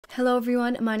Hello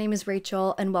everyone, my name is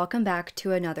Rachel and welcome back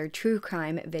to another true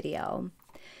crime video.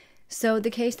 So the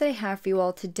case that I have for you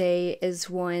all today is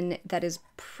one that is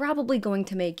probably going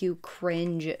to make you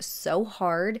cringe so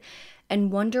hard and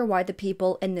wonder why the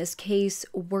people in this case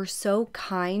were so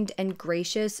kind and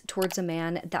gracious towards a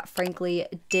man that frankly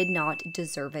did not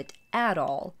deserve it at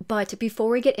all. But before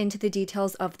we get into the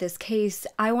details of this case,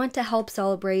 I want to help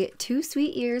celebrate 2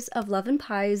 sweet years of Love and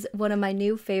Pies, one of my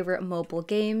new favorite mobile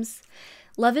games.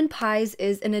 Love and Pies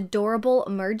is an adorable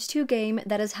Merge 2 game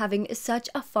that is having such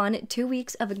a fun 2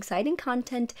 weeks of exciting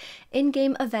content,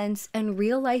 in-game events, and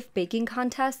real-life baking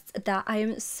contests that I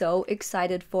am so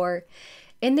excited for.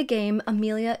 In the game,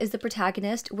 Amelia is the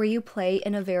protagonist, where you play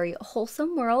in a very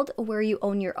wholesome world where you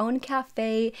own your own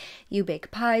cafe, you bake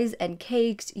pies and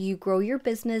cakes, you grow your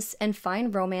business, and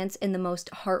find romance in the most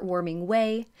heartwarming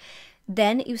way.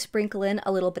 Then you sprinkle in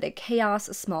a little bit of chaos,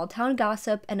 small town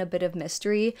gossip, and a bit of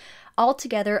mystery. All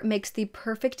together makes the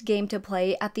perfect game to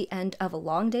play at the end of a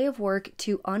long day of work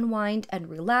to unwind and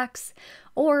relax,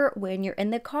 or when you're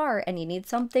in the car and you need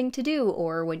something to do,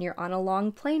 or when you're on a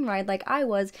long plane ride like I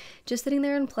was, just sitting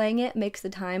there and playing it makes the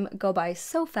time go by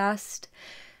so fast.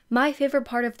 My favorite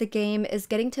part of the game is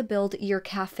getting to build your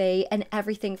cafe and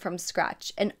everything from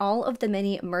scratch, and all of the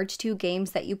many Merge 2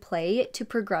 games that you play to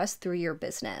progress through your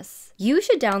business. You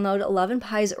should download Love and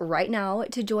Pies right now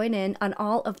to join in on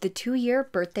all of the 2-year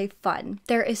birthday fun.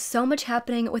 There is so much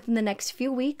happening within the next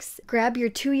few weeks. Grab your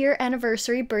 2-year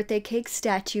anniversary birthday cake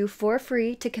statue for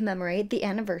free to commemorate the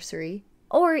anniversary.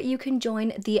 Or you can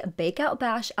join the Bake Out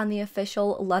Bash on the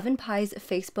official Love and Pies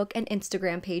Facebook and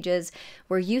Instagram pages,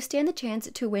 where you stand the chance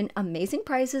to win amazing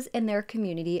prizes in their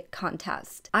community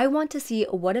contest. I want to see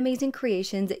what amazing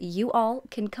creations you all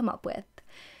can come up with.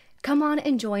 Come on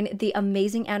and join the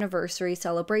amazing anniversary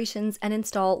celebrations and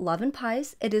install Love and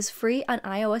Pies. It is free on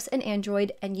iOS and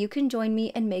Android, and you can join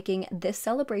me in making this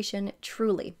celebration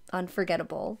truly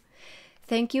unforgettable.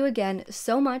 Thank you again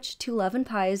so much to Love and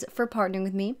Pies for partnering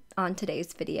with me on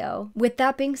today's video. With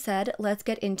that being said, let's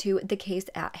get into the case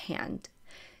at hand.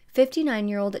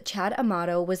 59-year-old Chad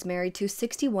Amato was married to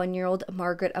 61-year-old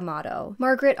Margaret Amato.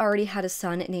 Margaret already had a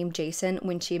son named Jason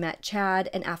when she met Chad,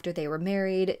 and after they were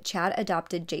married, Chad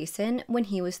adopted Jason when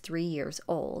he was 3 years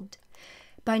old.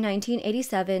 By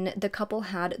 1987, the couple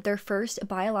had their first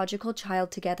biological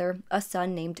child together, a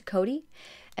son named Cody,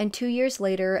 and 2 years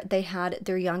later, they had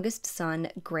their youngest son,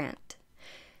 Grant.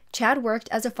 Chad worked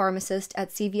as a pharmacist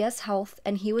at CVS Health,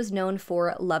 and he was known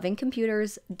for loving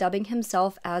computers, dubbing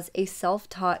himself as a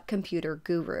self-taught computer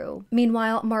guru.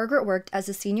 Meanwhile, Margaret worked as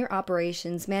a senior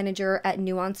operations manager at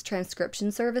Nuance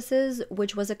Transcription Services,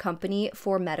 which was a company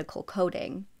for medical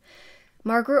coding.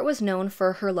 Margaret was known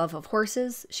for her love of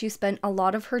horses. She spent a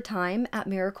lot of her time at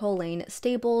Miracle Lane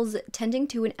Stables tending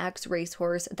to an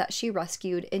ex-racehorse that she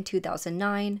rescued in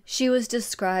 2009. She was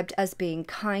described as being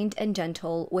kind and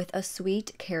gentle with a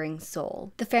sweet, caring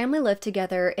soul. The family lived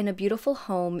together in a beautiful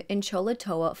home in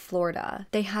Cholatoa, Florida.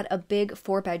 They had a big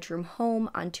 4-bedroom home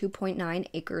on 2.9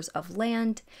 acres of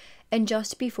land. And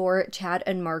just before Chad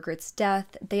and Margaret's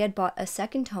death, they had bought a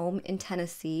second home in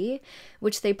Tennessee,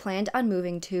 which they planned on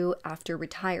moving to after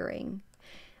retiring.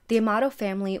 The Amato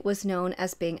family was known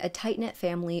as being a tight-knit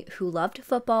family who loved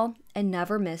football and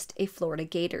never missed a Florida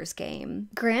Gators game.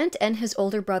 Grant and his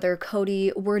older brother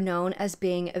Cody were known as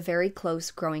being very close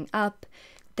growing up.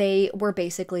 They were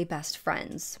basically best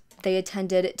friends. They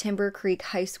attended Timber Creek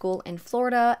High School in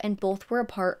Florida, and both were a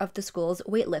part of the school's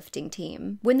weightlifting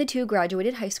team. When the two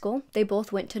graduated high school, they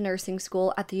both went to nursing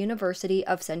school at the University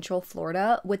of Central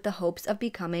Florida with the hopes of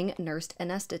becoming nurse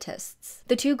anesthetists.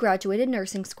 The two graduated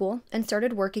nursing school and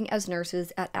started working as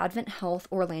nurses at Advent Health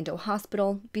Orlando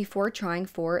Hospital before trying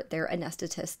for their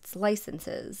anesthetist's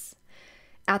licenses.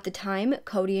 At the time,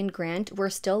 Cody and Grant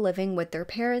were still living with their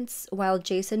parents, while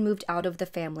Jason moved out of the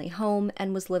family home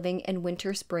and was living in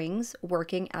Winter Springs,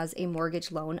 working as a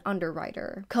mortgage loan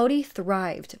underwriter. Cody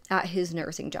thrived at his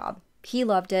nursing job. He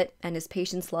loved it, and his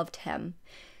patients loved him.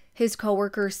 His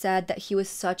coworkers said that he was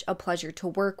such a pleasure to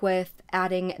work with,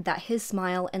 adding that his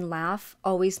smile and laugh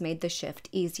always made the shift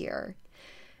easier.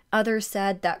 Others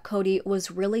said that Cody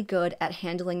was really good at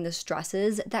handling the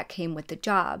stresses that came with the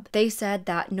job. They said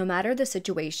that no matter the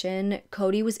situation,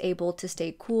 Cody was able to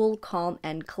stay cool, calm,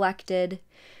 and collected.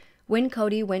 When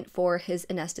Cody went for his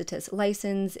anesthetist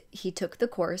license, he took the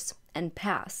course and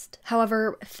passed.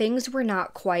 However, things were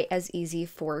not quite as easy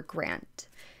for Grant.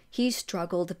 He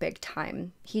struggled big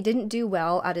time. He didn't do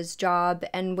well at his job,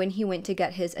 and when he went to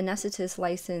get his anesthetist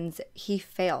license, he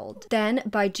failed. Then,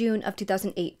 by June of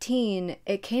 2018,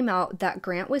 it came out that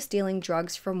Grant was stealing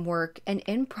drugs from work and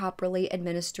improperly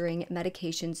administering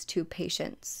medications to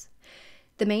patients.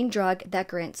 The main drug that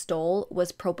Grant stole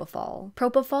was propofol.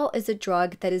 Propofol is a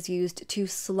drug that is used to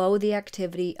slow the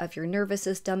activity of your nervous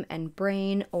system and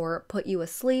brain or put you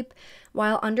asleep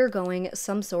while undergoing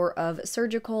some sort of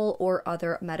surgical or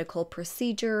other medical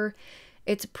procedure.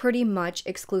 It's pretty much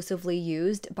exclusively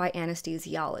used by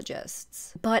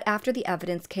anesthesiologists. But after the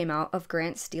evidence came out of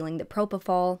Grant stealing the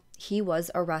propofol, he was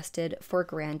arrested for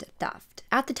grand theft.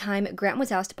 At the time, Grant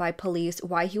was asked by police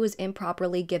why he was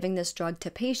improperly giving this drug to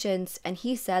patients, and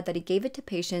he said that he gave it to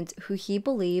patients who he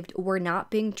believed were not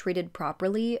being treated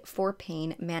properly for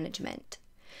pain management.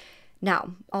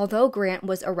 Now, although Grant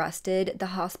was arrested, the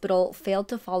hospital failed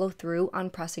to follow through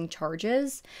on pressing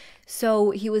charges,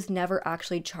 so he was never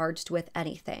actually charged with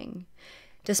anything.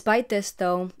 Despite this,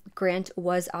 though, Grant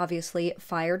was obviously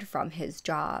fired from his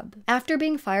job. After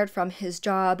being fired from his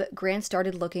job, Grant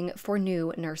started looking for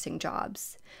new nursing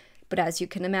jobs. But as you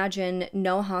can imagine,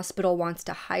 no hospital wants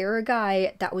to hire a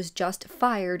guy that was just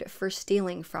fired for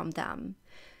stealing from them.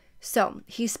 So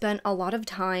he spent a lot of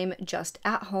time just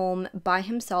at home by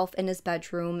himself in his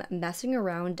bedroom, messing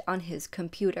around on his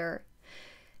computer.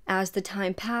 As the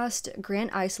time passed,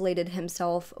 Grant isolated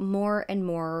himself more and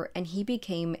more, and he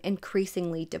became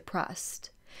increasingly depressed.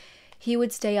 He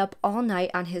would stay up all night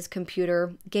on his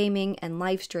computer, gaming and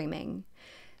live streaming.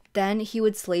 Then he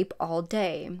would sleep all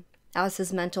day. As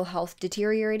his mental health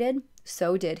deteriorated,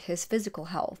 so did his physical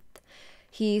health.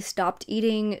 He stopped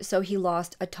eating, so he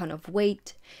lost a ton of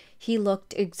weight. He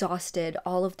looked exhausted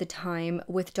all of the time,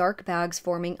 with dark bags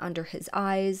forming under his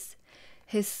eyes.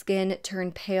 His skin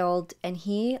turned pale, and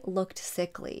he looked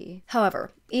sickly.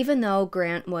 However, even though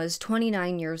Grant was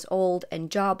 29 years old and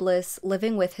jobless,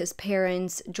 living with his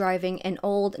parents, driving an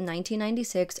old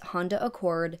 1996 Honda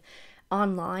Accord,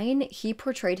 online, he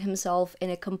portrayed himself in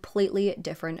a completely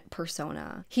different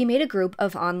persona. He made a group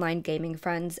of online gaming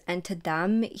friends, and to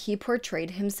them, he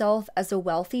portrayed himself as a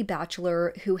wealthy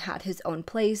bachelor who had his own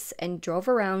place and drove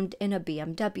around in a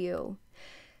BMW.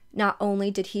 Not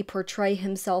only did he portray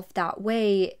himself that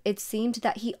way, it seemed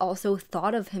that he also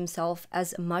thought of himself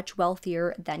as much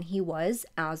wealthier than he was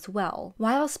as well.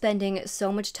 While spending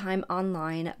so much time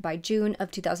online, by June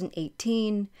of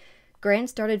 2018, Grant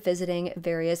started visiting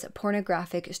various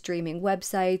pornographic streaming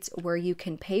websites where you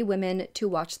can pay women to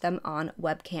watch them on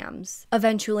webcams.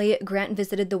 Eventually, Grant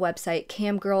visited the website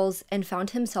Camgirls and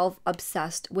found himself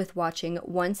obsessed with watching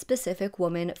one specific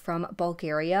woman from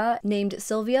Bulgaria named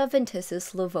Sylvia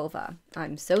Ventislavova.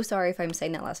 I'm so sorry if I'm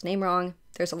saying that last name wrong.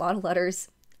 There's a lot of letters.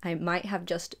 I might have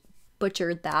just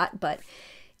butchered that, but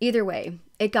either way,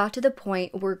 it got to the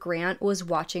point where Grant was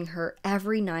watching her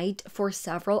every night for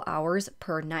several hours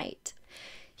per night.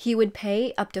 He would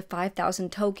pay up to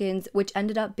 5,000 tokens, which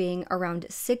ended up being around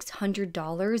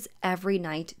 $600 every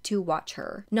night to watch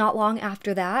her. Not long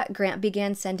after that, Grant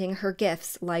began sending her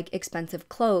gifts like expensive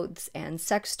clothes and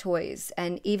sex toys,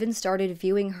 and even started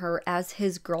viewing her as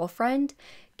his girlfriend,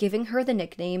 giving her the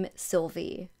nickname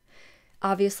Sylvie.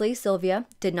 Obviously, Sylvia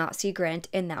did not see Grant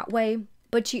in that way,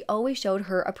 but she always showed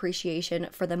her appreciation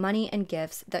for the money and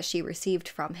gifts that she received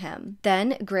from him.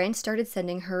 Then Grant started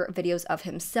sending her videos of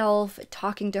himself,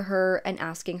 talking to her, and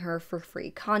asking her for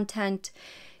free content.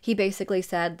 He basically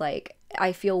said, like,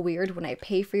 I feel weird when I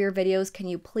pay for your videos. Can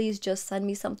you please just send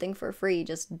me something for free?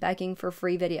 Just begging for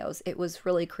free videos. It was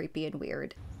really creepy and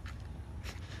weird.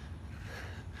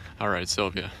 All right,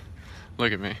 Sylvia,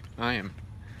 look at me. I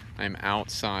am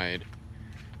outside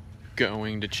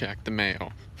going to check the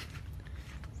mail.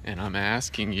 And I'm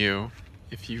asking you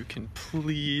if you can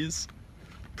please,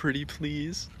 pretty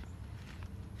please,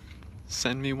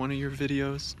 send me one of your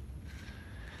videos.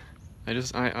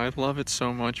 I love it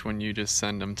so much when you just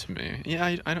send them to me.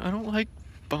 Yeah, I don't like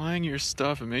buying your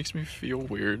stuff. It makes me feel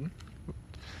weird.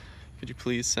 Could you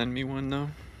please send me one though?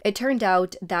 It turned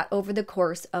out that over the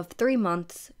course of 3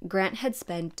 months, Grant had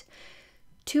spent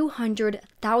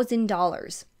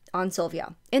 $200,000 on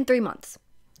Sylvia in 3 months.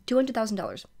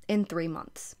 $200,000 in 3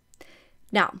 months.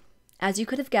 Now, as you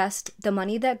could have guessed, the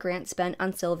money that Grant spent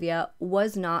on Sylvia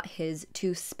was not his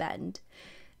to spend.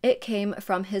 It came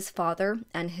from his father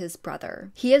and his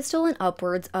brother. He had stolen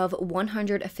upwards of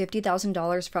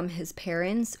 $150,000 from his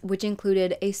parents, which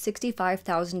included a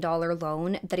 $65,000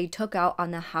 loan that he took out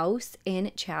on the house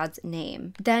in Chad's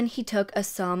name. Then he took a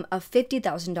sum of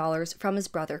 $50,000 from his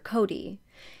brother Cody.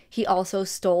 He also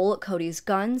stole Cody's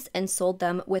guns and sold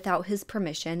them without his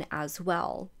permission as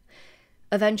well.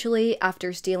 Eventually,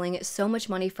 after stealing so much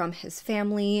money from his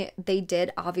family, they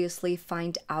did obviously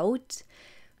find out,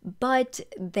 but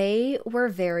they were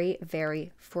very,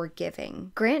 very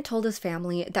forgiving. Grant told his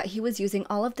family that he was using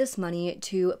all of this money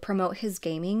to promote his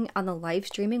gaming on the live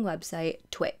streaming website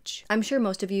Twitch. I'm sure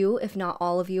most of you, if not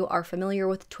all of you, are familiar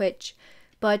with Twitch,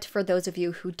 but for those of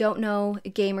you who don't know,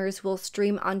 gamers will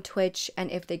stream on Twitch,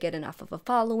 and if they get enough of a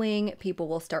following, people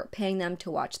will start paying them to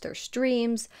watch their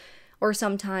streams, or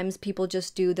sometimes people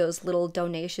just do those little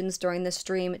donations during the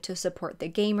stream to support the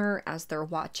gamer as they're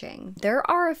watching. There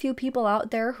are a few people out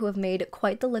there who have made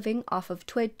quite the living off of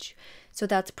Twitch, so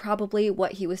that's probably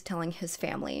what he was telling his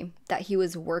family, that he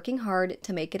was working hard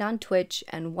to make it on Twitch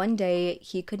and one day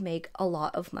he could make a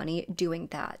lot of money doing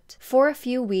that. For a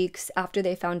few weeks after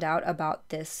they found out about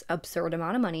this absurd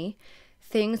amount of money,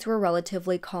 things were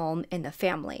relatively calm in the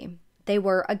family. They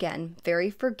were, again, very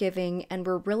forgiving and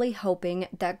were really hoping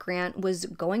that Grant was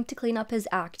going to clean up his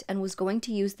act and was going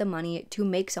to use the money to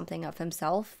make something of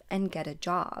himself and get a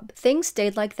job. Things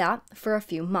stayed like that for a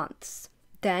few months.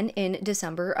 Then, in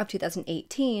December of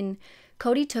 2018,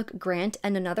 Cody took Grant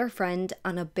and another friend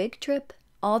on a big trip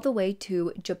all the way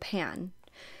to Japan.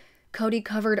 Cody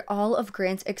covered all of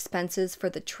Grant's expenses for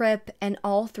the trip, and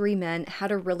all three men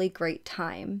had a really great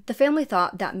time. The family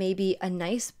thought that maybe a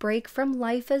nice break from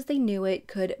life as they knew it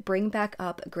could bring back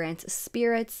up Grant's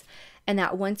spirits, and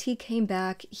that once he came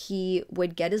back, he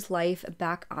would get his life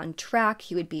back on track.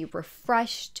 He would be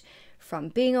refreshed from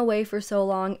being away for so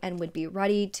long and would be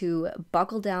ready to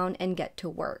buckle down and get to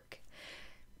work.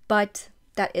 But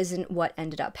that isn't what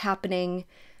ended up happening.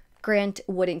 Grant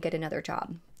wouldn't get another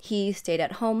job. He stayed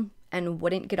at home and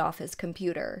wouldn't get off his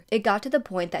computer. It got to the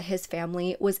point that his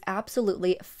family was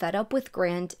absolutely fed up with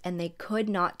Grant and they could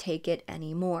not take it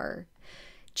anymore.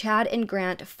 Chad and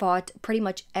Grant fought pretty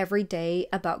much every day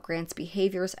about Grant's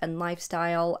behaviors and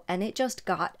lifestyle, and it just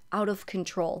got out of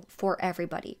control for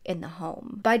everybody in the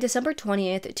home. By December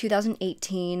 20th,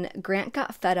 2018, Grant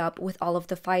got fed up with all of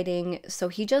the fighting, so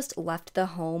he just left the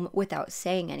home without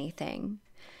saying anything.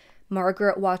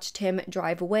 Margaret watched him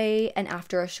drive away, and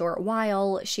after a short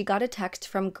while, she got a text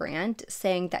from Grant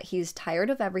saying that he's tired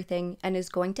of everything and is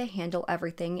going to handle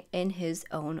everything in his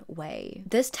own way.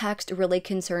 This text really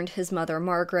concerned his mother,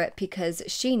 Margaret, because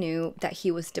she knew that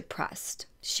he was depressed.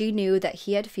 She knew that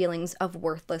he had feelings of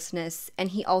worthlessness, and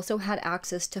he also had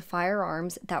access to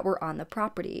firearms that were on the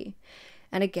property.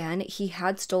 And again, he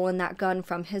had stolen that gun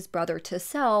from his brother to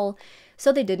sell,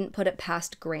 so they didn't put it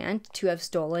past Grant to have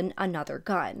stolen another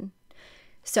gun.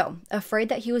 So, afraid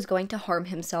that he was going to harm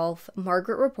himself,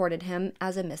 Margaret reported him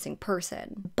as a missing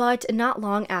person. But not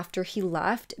long after he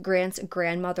left, Grant's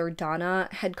grandmother, Donna,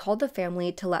 had called the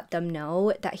family to let them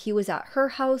know that he was at her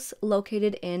house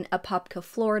located in Apopka,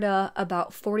 Florida,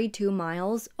 about 42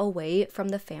 miles away from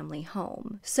the family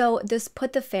home. So this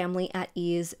put the family at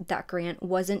ease that Grant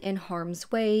wasn't in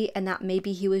harm's way and that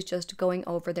maybe he was just going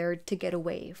over there to get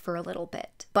away for a little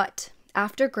bit. But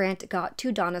after Grant got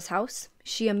to Donna's house,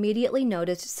 she immediately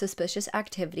noticed suspicious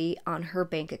activity on her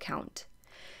bank account.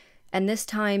 And this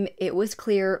time, it was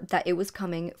clear that it was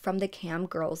coming from the Cam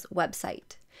Girls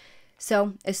website.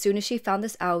 So, as soon as she found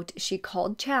this out, she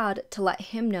called Chad to let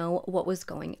him know what was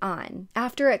going on.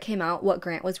 After it came out what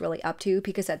Grant was really up to,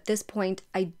 because at this point,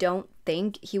 I don't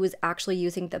think he was actually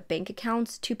using the bank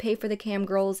accounts to pay for the Cam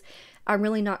Girls. I'm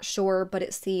really not sure, but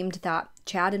it seemed that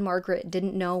Chad and Margaret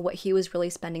didn't know what he was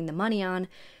really spending the money on,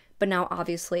 but now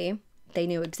obviously they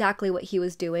knew exactly what he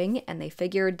was doing, and they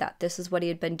figured that this is what he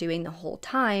had been doing the whole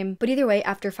time. But either way,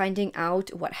 after finding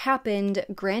out what happened,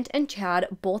 Grant and Chad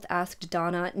both asked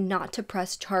Donna not to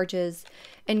press charges,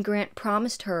 and Grant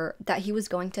promised her that he was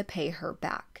going to pay her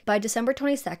back. By December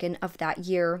 22nd of that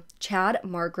year, Chad,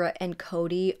 Margaret, and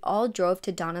Cody all drove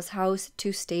to Donna's house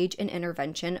to stage an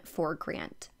intervention for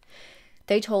Grant.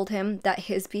 They told him that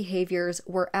his behaviors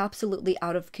were absolutely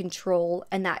out of control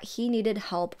and that he needed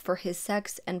help for his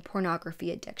sex and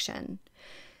pornography addiction.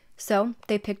 So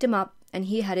they picked him up and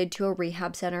he headed to a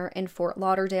rehab center in Fort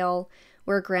Lauderdale,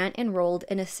 where Grant enrolled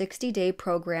in a 60-day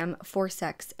program for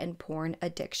sex and porn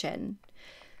addiction.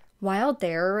 While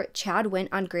there, Chad went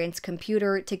on Grant's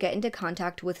computer to get into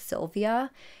contact with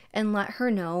Sylvia and let her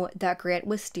know that Grant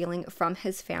was stealing from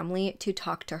his family to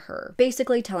talk to her.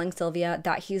 Basically telling Sylvia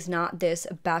that he's not this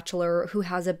bachelor who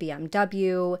has a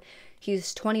BMW,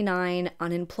 he's 29,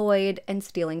 unemployed, and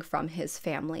stealing from his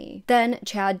family. Then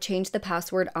Chad changed the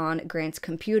password on Grant's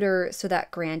computer so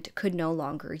that Grant could no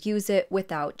longer use it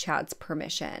without Chad's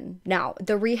permission. Now,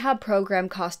 the rehab program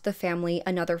cost the family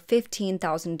another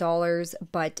 $15,000,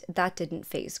 but that didn't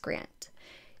faze Grant.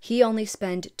 He only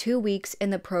spent 2 weeks in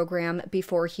the program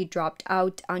before he dropped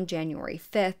out on January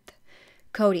 5th.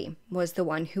 Cody was the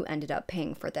one who ended up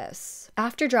paying for this.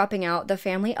 After dropping out, the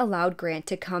family allowed Grant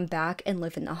to come back and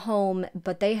live in the home,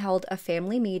 but they held a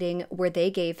family meeting where they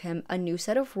gave him a new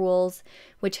set of rules,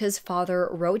 which his father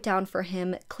wrote down for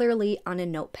him clearly on a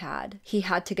notepad. He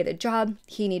had to get a job,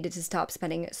 he needed to stop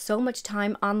spending so much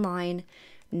time online,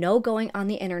 no going on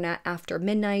the internet after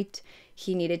midnight,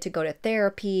 he needed to go to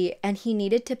therapy, and he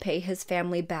needed to pay his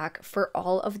family back for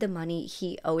all of the money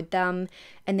he owed them,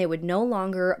 and they would no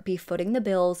longer be footing the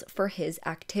bills for his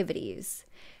activities.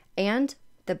 And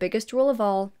the biggest rule of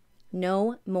all,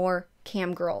 no more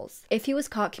cam girls. If he was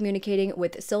caught communicating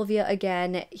with Sylvia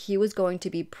again, he was going to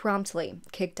be promptly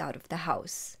kicked out of the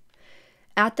house.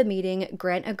 At the meeting,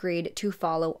 Grant agreed to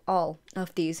follow all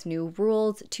of these new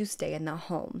rules to stay in the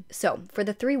home. So, for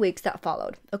the 3 weeks that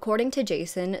followed, according to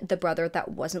Jason, the brother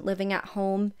that wasn't living at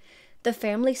home, the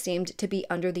family seemed to be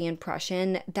under the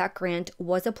impression that Grant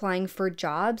was applying for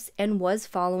jobs and was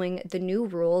following the new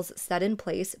rules set in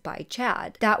place by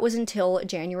Chad. That was until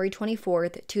January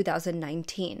 24th,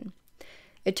 2019.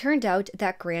 It turned out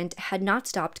that Grant had not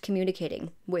stopped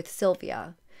communicating with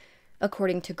Sylvia.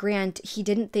 According to Grant, he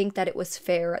didn't think that it was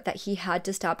fair that he had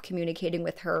to stop communicating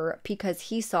with her because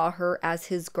he saw her as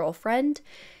his girlfriend,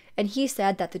 and he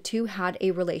said that the two had a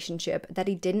relationship that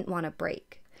he didn't want to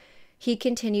break. He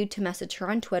continued to message her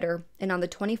on Twitter, and on the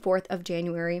 24th of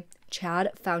January,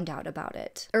 Chad found out about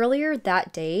it. Earlier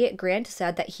that day, Grant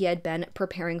said that he had been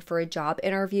preparing for a job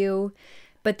interview,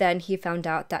 but then he found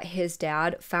out that his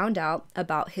dad found out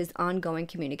about his ongoing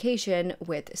communication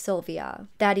with Sylvia.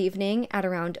 That evening, at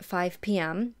around 5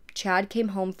 p.m., Chad came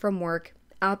home from work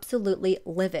absolutely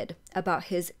livid about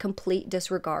his complete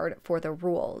disregard for the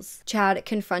rules. Chad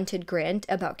confronted Grant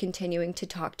about continuing to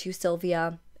talk to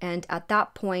Sylvia, and at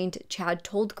that point, Chad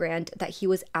told Grant that he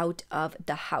was out of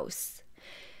the house.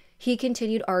 He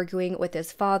continued arguing with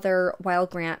his father while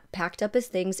Grant packed up his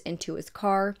things into his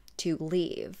car to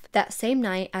leave. That same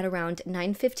night at around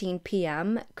 9:15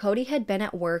 p.m., Cody had been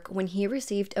at work when he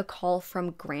received a call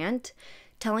from Grant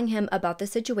telling him about the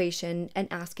situation and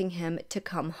asking him to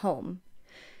come home.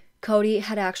 Cody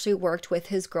had actually worked with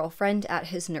his girlfriend at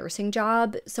his nursing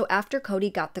job, so after Cody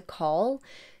got the call,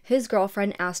 his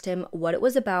girlfriend asked him what it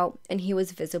was about, and he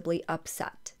was visibly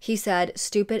upset. He said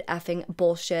stupid effing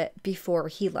bullshit before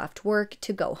he left work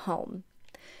to go home.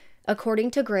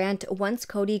 According to Grant, once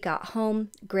Cody got home,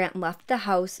 Grant left the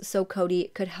house so Cody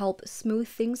could help smooth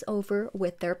things over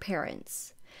with their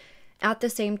parents. At the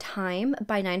same time,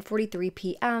 by 9:43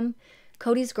 p.m.,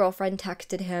 Cody's girlfriend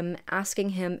texted him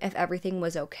asking him if everything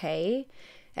was okay,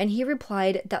 and he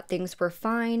replied that things were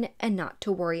fine and not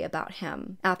to worry about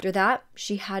him. After that,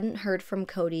 she hadn't heard from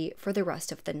Cody for the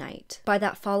rest of the night. By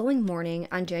that following morning,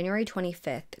 on January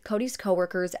 25th, Cody's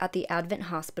coworkers at the Advent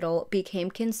Hospital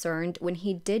became concerned when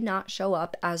he did not show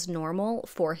up as normal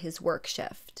for his work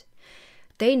shift.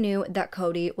 They knew that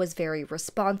Cody was very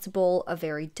responsible, a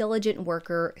very diligent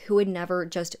worker who would never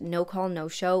just no-call,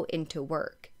 no-show into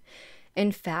work.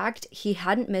 In fact, he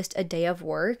hadn't missed a day of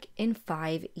work in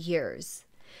 5 years.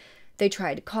 They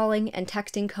tried calling and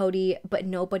texting Cody, but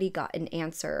nobody got an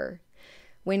answer.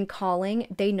 When calling,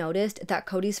 they noticed that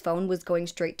Cody's phone was going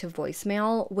straight to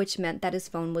voicemail, which meant that his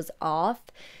phone was off,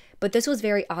 but this was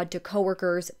very odd to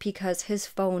coworkers because his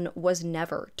phone was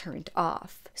never turned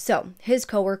off. So, his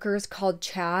coworkers called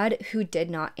Chad, who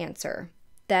did not answer.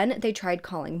 Then they tried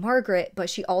calling Margaret, but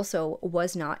she also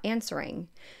was not answering.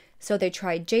 So they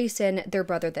tried Jason, their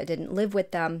brother that didn't live with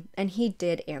them, and he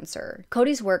did answer.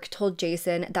 Cody's work told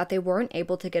Jason that they weren't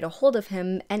able to get a hold of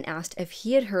him and asked if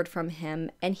he had heard from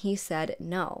him, and he said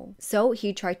no. So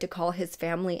he tried to call his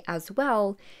family as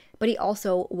well, but he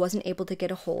also wasn't able to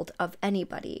get a hold of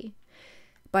anybody.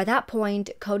 By that point,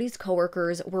 Cody's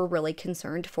coworkers were really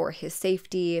concerned for his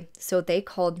safety, so they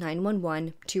called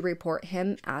 911 to report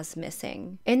him as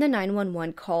missing. In the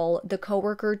 911 call, the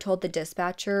coworker told the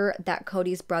dispatcher that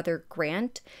Cody's brother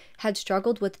Grant had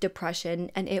struggled with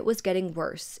depression and it was getting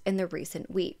worse in the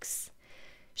recent weeks.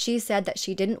 She said that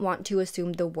she didn't want to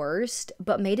assume the worst,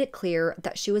 but made it clear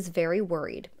that she was very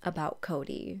worried about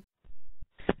Cody.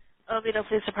 Oviedo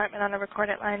Police Department on a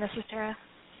recorded line. This is Tara.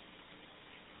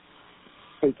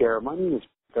 Hey, Tara. My name is.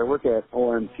 I work at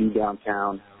OMT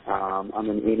downtown. I'm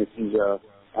an anesthesia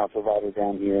provider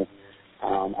down here.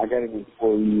 I got an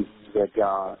employee that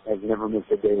has never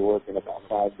missed a day of work in about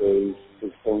 5 days.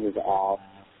 His phone is off.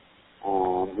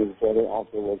 His brother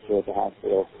also works here at the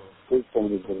hospital. His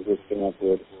phone has been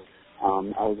disconnected.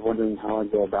 I was wondering how I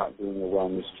go about doing a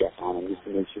wellness check on him just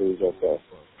to make sure he's okay.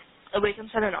 We can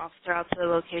send an officer out to the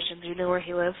location. Do you know where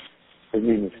he lives? His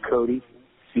name is Cody,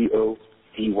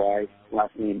 C-O-D-Y,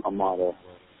 last name Amato,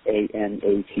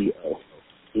 A-M-A-T-O.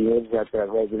 He lives at that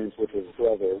residence with his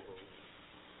brother.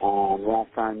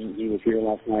 Last time he was here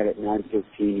last night at 9:15,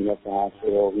 he left the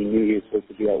hospital. He knew he was supposed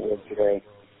to be at work today.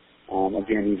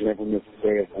 Again, he's never missed a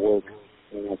day of work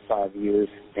in like 5 years,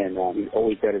 and he's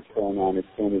always got his phone on. His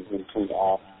phone has been turned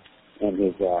off, and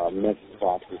his message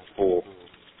box is full,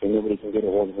 so nobody can get a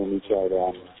hold of him. He tried,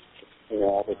 all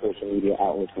the social media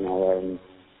outlets and all that, and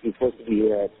he's supposed to be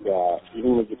here at, he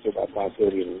only gets here about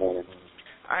 5:30 in the morning.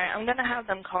 All right, I'm going to have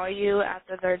them call you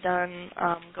after they're done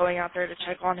going out there to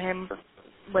check on him.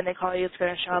 When they call you, it's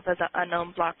going to show up as an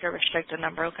unknown blocked or restricted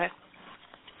number, okay?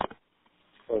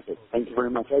 Perfect. Thank you very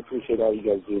much. I appreciate all you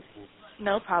guys do.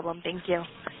 No problem. Thank you.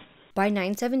 By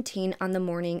 9:17 on the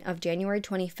morning of January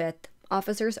 25th,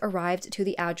 officers arrived to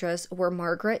the address where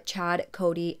Margaret, Chad,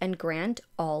 Cody, and Grant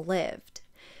all lived.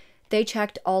 They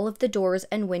checked all of the doors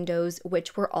and windows,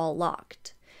 which were all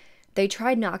locked. They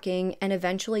tried knocking and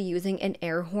eventually using an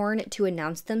air horn to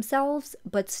announce themselves,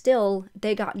 but still,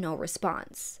 they got no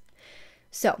response.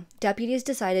 So, deputies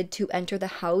decided to enter the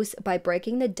house by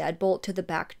breaking the deadbolt to the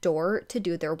back door to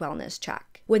do their wellness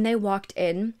check. When they walked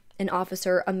in, an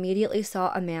officer immediately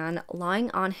saw a man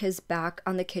lying on his back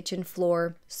on the kitchen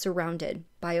floor, surrounded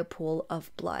by a pool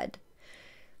of blood.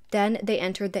 Then they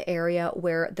entered the area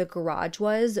where the garage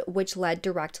was, which led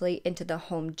directly into the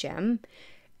home gym.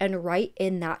 And right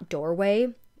in that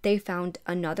doorway, they found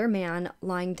another man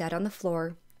lying dead on the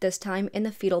floor, this time in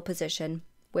the fetal position,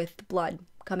 with blood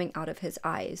coming out of his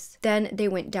eyes. Then they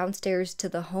went downstairs to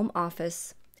the home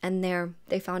office, and there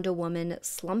they found a woman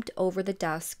slumped over the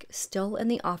desk, still in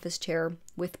the office chair,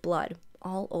 with blood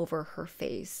all over her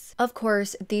face. Of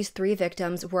course, these 3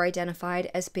 victims were identified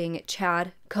as being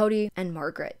Chad, Cody, and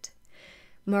Margaret.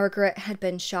 Margaret had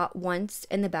been shot once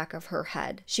in the back of her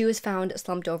head. She was found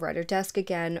slumped over at her desk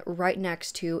again, right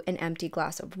next to an empty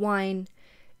glass of wine.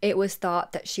 It was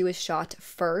thought that she was shot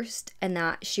first and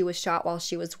that she was shot while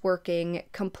she was working,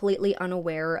 completely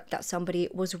unaware that somebody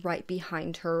was right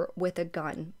behind her with a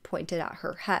gun pointed at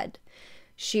her head.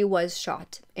 She was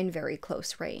shot in very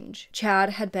close range.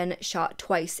 Chad had been shot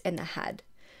twice in the head.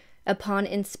 Upon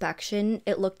inspection,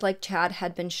 it looked like Chad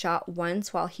had been shot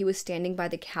once while he was standing by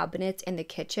the cabinets in the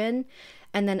kitchen,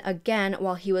 and then again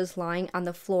while he was lying on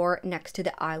the floor next to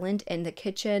the island in the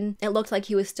kitchen. It looked like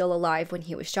he was still alive when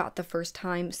he was shot the first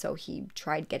time, so he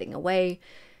tried getting away,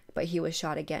 but he was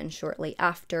shot again shortly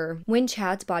after. When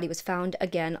Chad's body was found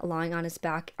again lying on his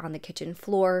back on the kitchen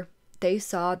floor, they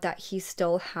saw that he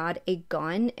still had a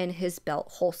gun in his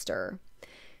belt holster.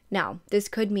 Now, this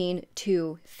could mean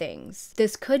 2 things.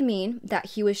 This could mean that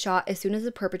he was shot as soon as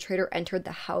the perpetrator entered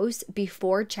the house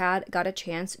before Chad got a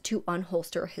chance to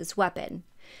unholster his weapon.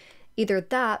 Either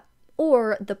that,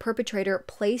 or the perpetrator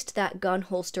placed that gun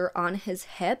holster on his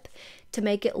hip to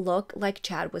make it look like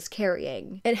Chad was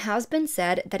carrying. It has been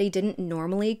said that he didn't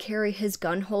normally carry his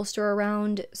gun holster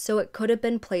around, so it could have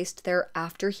been placed there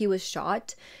after he was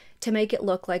shot to make it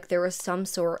look like there was some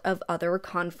sort of other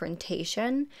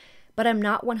confrontation, but I'm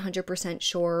not 100%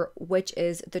 sure which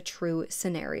is the true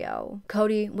scenario.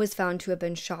 Cody was found to have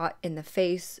been shot in the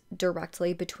face,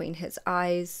 directly between his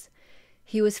eyes.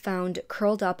 He was found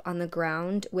curled up on the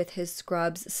ground with his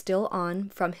scrubs still on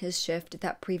from his shift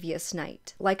that previous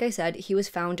night. Like I said, he was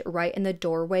found right in the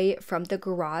doorway from the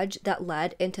garage that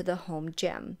led into the home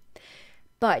gym.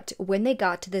 But when they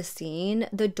got to the scene,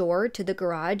 the door to the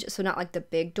garage, so not like the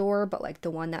big door, but like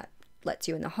the one that lets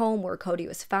you in the home where Cody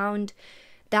was found,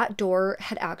 that door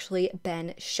had actually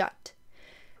been shut.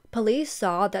 Police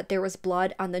saw that there was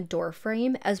blood on the door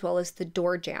frame as well as the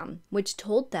door jamb, which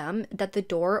told them that the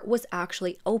door was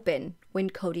actually open when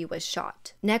Cody was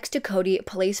shot. Next to Cody,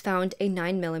 police found a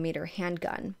 9mm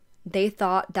handgun. They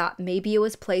thought that maybe it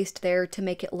was placed there to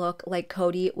make it look like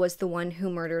Cody was the one who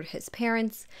murdered his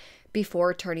parents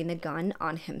before turning the gun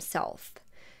on himself.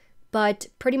 But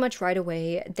pretty much right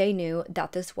away, they knew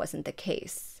that this wasn't the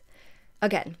case.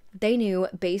 Again, they knew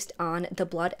based on the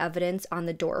blood evidence on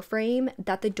the door frame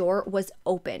that the door was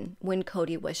open when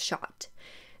Cody was shot.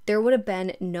 There would have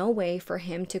been no way for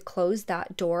him to close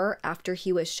that door after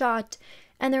he was shot,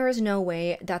 and there is no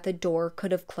way that the door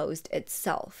could have closed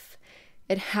itself.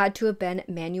 It had to have been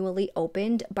manually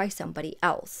opened by somebody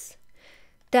else.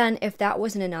 Then, if that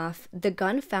wasn't enough, the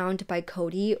gun found by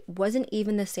Cody wasn't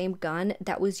even the same gun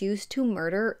that was used to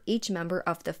murder each member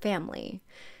of the family.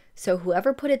 So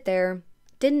whoever put it there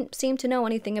didn't seem to know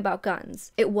anything about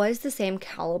guns. It was the same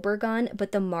caliber gun,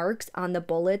 but the marks on the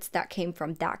bullets that came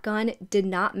from that gun did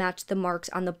not match the marks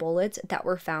on the bullets that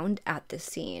were found at the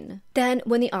scene. Then,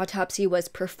 when the autopsy was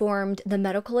performed, the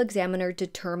medical examiner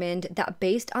determined that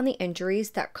based on the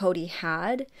injuries that Cody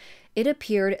had, it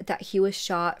appeared that he was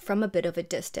shot from a bit of a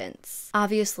distance.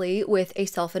 Obviously, with a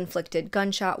self-inflicted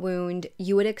gunshot wound,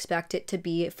 you would expect it to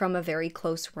be from a very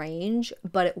close range,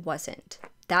 but it wasn't.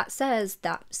 That says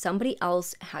that somebody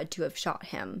else had to have shot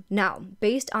him. Now,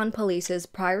 based on police's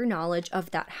prior knowledge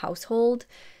of that household,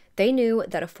 they knew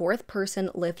that a fourth person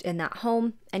lived in that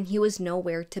home and he was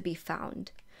nowhere to be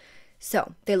found.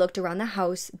 So they looked around the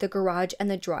house, the garage,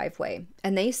 and the driveway,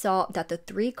 and they saw that the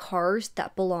 3 cars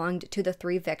that belonged to the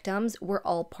 3 victims were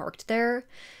all parked there,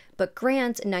 but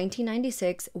Grant's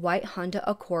 1996 white Honda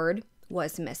Accord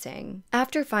was missing.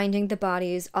 After finding the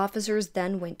bodies, officers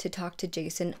then went to talk to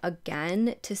Jason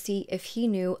again to see if he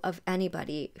knew of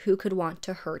anybody who could want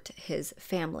to hurt his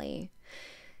family.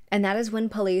 And that is when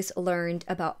police learned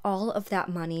about all of that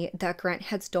money that Grant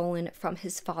had stolen from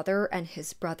his father and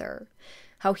his brother.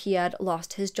 How he had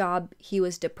lost his job, he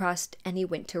was depressed, and he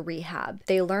went to rehab.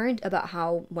 They learned about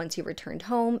how once he returned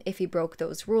home, if he broke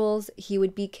those rules, he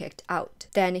would be kicked out.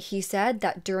 Then he said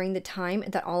that during the time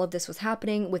that all of this was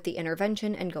happening with the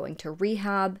intervention and going to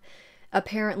rehab,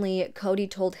 apparently Cody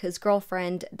told his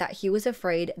girlfriend that he was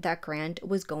afraid that Grant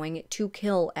was going to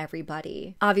kill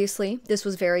everybody. Obviously, this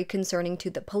was very concerning to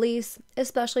the police,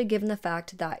 especially given the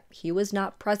fact that he was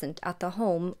not present at the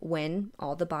home when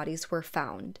all the bodies were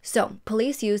found. So,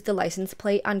 police used the license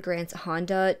plate on Grant's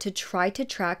Honda to try to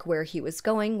track where he was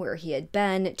going, where he had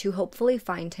been, to hopefully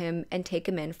find him and take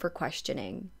him in for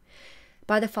questioning.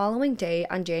 By the following day,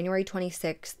 on January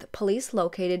 26th, police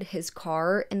located his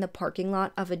car in the parking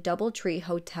lot of a DoubleTree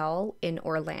hotel in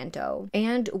Orlando.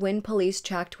 And when police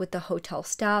checked with the hotel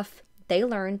staff, they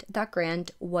learned that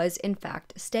Grant was in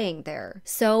fact staying there.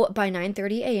 So by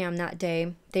 9:30 a.m. that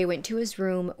day, they went to his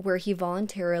room where he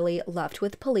voluntarily left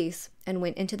with police and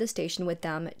went into the station with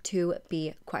them to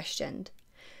be questioned.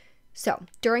 So,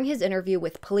 during his interview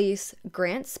with police,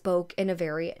 Grant spoke in a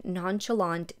very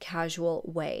nonchalant, casual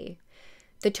way.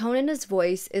 The tone in his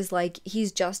voice is like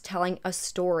he's just telling a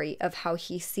story of how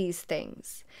he sees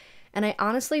things. And I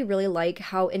honestly really like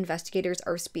how investigators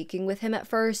are speaking with him at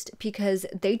first, because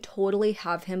they totally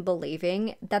have him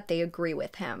believing that they agree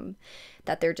with him.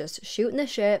 That they're just shooting the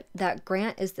shit, that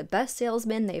Grant is the best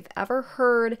salesman they've ever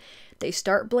heard. They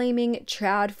start blaming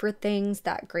Chad for things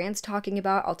that Grant's talking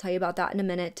about. I'll tell you about that in a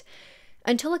minute.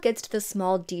 Until it gets to the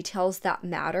small details that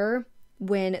matter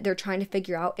when they're trying to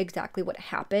figure out exactly what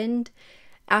happened.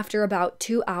 After about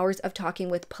 2 hours of talking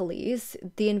with police,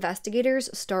 the investigators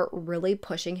start really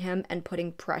pushing him and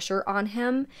putting pressure on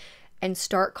him and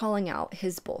start calling out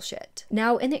his bullshit.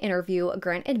 Now, in the interview,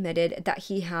 Grant admitted that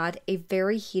he had a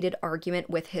very heated argument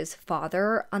with his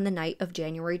father on the night of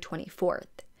January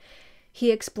 24th.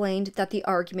 He explained that the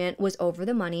argument was over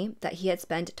the money that he had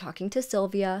spent talking to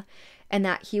Sylvia and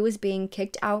that he was being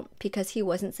kicked out because he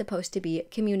wasn't supposed to be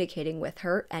communicating with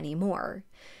her anymore.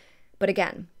 But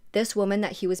again, this woman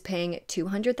that he was paying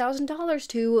 $200,000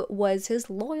 to was his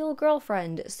loyal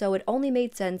girlfriend, so it only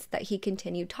made sense that he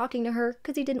continued talking to her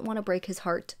because he didn't want to break his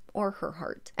heart or her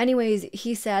heart. Anyways,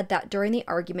 he said that during the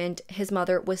argument, his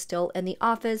mother was still in the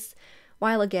office,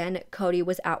 while again, Cody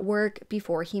was at work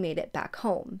before he made it back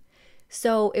home.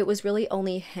 So it was really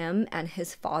only him and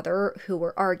his father who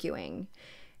were arguing.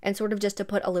 And sort of just to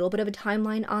put a little bit of a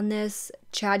timeline on this,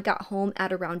 Chad got home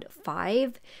at around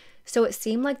 5. So it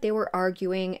seemed like they were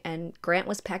arguing and Grant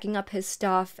was packing up his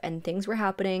stuff and things were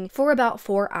happening for about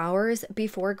 4 hours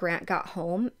before Grant got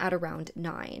home at around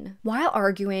 9. While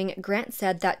arguing, Grant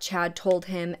said that Chad told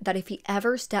him that if he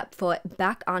ever stepped foot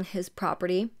back on his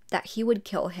property, that he would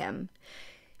kill him.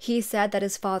 He said that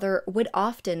his father would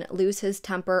often lose his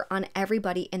temper on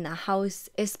everybody in the house,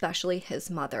 especially his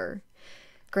mother.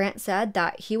 Grant said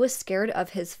that he was scared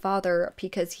of his father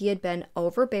because he had been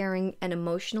overbearing and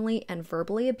emotionally and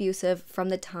verbally abusive from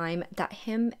the time that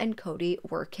him and Cody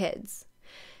were kids.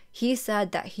 He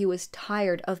said that he was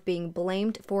tired of being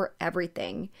blamed for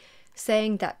everything,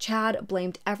 saying that Chad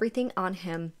blamed everything on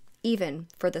him, even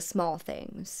for the small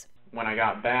things. When I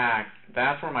got back,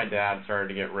 that's where my dad started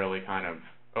to get really kind of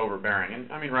overbearing, and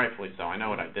I mean rightfully so. I know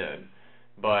what I did,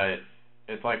 but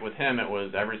it's like with him, it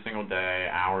was every single day,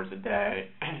 hours a day,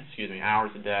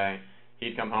 hours a day.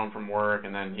 He'd come home from work,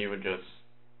 and then he would just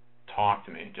talk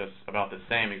to me just about the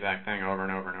same exact thing over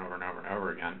and over and over and over and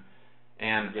over again.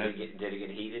 And did he get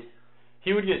heated?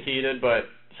 He would get heated, but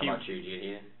How about you? Did you get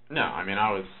heated? No, I mean,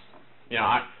 I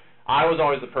was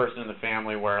always the person in the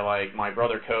family where, like, my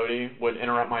brother Cody would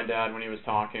interrupt my dad when he was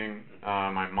talking.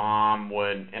 My mom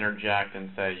would interject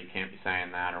and say, you can't be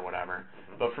saying that or whatever.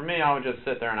 But for me, I would just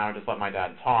sit there and I would just let my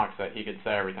dad talk so that he could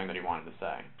say everything that he wanted to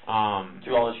say.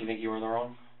 To all this, you think you were in the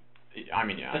wrong? I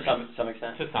mean, yeah. To some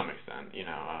extent? To some extent.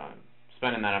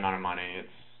 Spending that amount of money,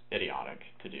 idiotic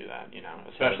to do that, you know,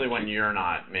 especially when you're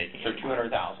not making So any money.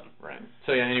 $200,000. Right.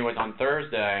 So yeah, anyways, on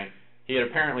Thursday, he had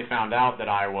apparently found out that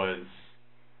I was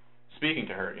speaking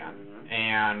to her again. Mm-hmm.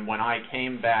 And when I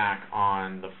came back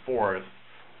on the 4th,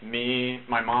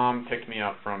 my mom picked me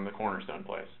up from the Cornerstone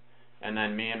place. And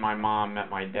then me and my mom met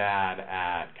my dad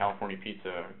at California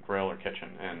Pizza Grill or Kitchen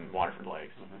in Waterford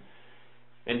Lakes. Mm-hmm.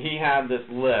 And he had this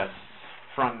list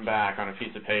front and back on a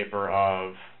piece of paper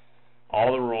of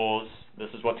all the rules. This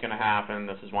is what's going to happen.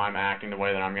 This is why I'm acting the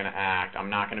way that I'm going to act. I'm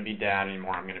not going to be Dad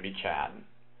anymore. I'm going to be Chad.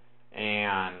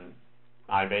 And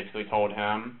I basically told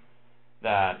him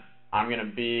that I'm going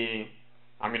to be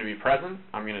present.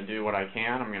 I'm going to do what I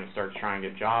can. I'm going to start trying to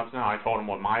get jobs now. I told him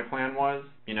what my plan was.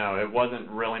 You know, it wasn't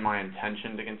really my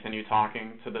intention to continue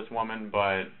talking to this woman,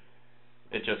 but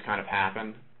it just kind of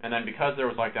happened. And then because there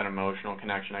was like that emotional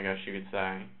connection, I guess you could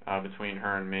say, between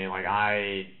her and me, like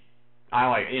I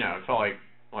like, you know, it felt like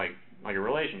a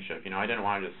relationship. You know, I didn't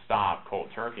want to just stop cold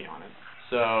turkey on it.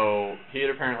 So he had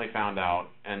apparently found out,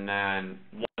 and then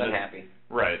Unhappy.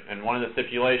 Right, and one of the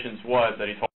stipulations was that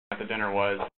he told me at the dinner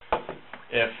was,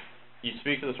 if you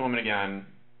speak to this woman again,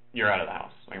 you're out of the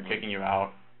house. Like, I'm kicking you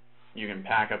out. You can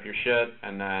pack up your shit,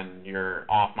 and then you're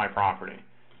off my property.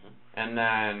 And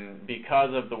then,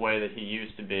 because of the way that he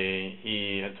used to be,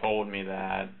 he had told me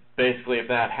that basically if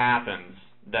that happens,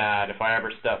 that if I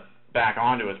ever step back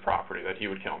onto his property, that he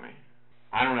would kill me.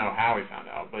 I don't know how he found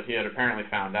out, but he had apparently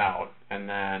found out, and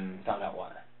then... Found out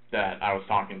what? That I was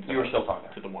talking to... You were still talking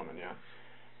to the woman, yeah.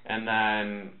 And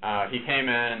then he came in,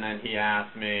 and then he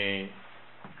asked me,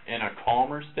 in a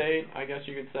calmer state, I guess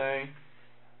you could say,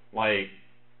 like,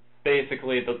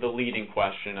 basically the leading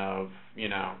question of, you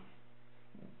know,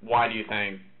 why do you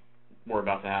think we're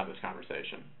about to have this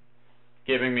conversation?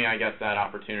 Giving me, I guess, that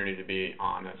opportunity to be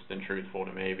honest and truthful,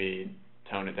 to maybe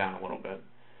tone it down a little bit.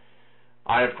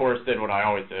 I, of course, did what I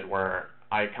always did, where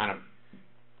I kind of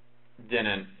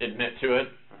didn't admit to it.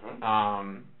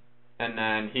 Mm-hmm. And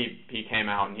then he came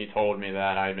out and he told me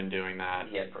that I had been doing that.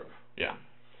 He had proof. Yeah.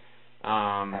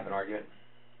 Have an argument?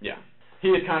 Yeah. He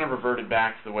had kind of reverted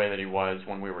back to the way that he was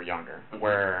when we were younger, mm-hmm.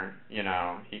 where, you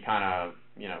know, he kind of,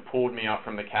 you know, pulled me up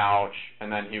from the couch,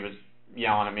 and then he was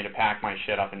yelling at me to pack my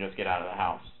shit up and just get out of the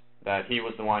house. That he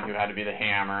was the one who had to be the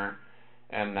hammer,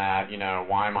 and that, you know,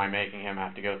 why am I making him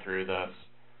have to go through this,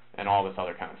 and all this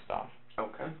other kind of stuff.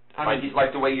 Okay. I mean,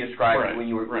 like the way you described right, it when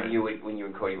you were right. when you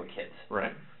and Cody were kids.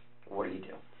 Right. What do you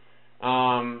do?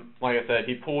 Like I said,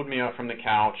 he pulled me up from the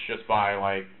couch just by,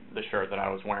 like, the shirt that I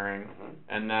was wearing. Mm-hmm.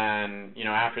 And then, you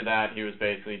know, after that, he was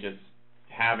basically just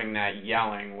having that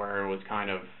yelling where it was kind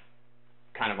of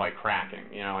like cracking.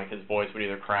 You know, like his voice would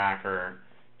either crack or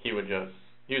he was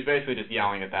basically just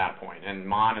yelling at that point and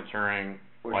monitoring.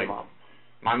 Where's like, your mom?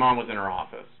 My mom was in her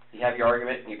office. You have your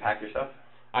argument and you pack your stuff?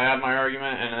 I had my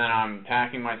argument, and then I'm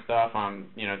packing my stuff. I'm,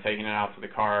 you know, taking it out to the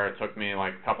car. It took me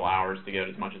like a couple hours to get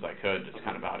as much as I could, just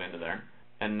kind of out into there.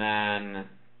 And then,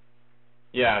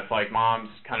 yeah, it's like Mom's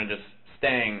kind of just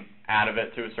staying out of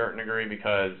it to a certain degree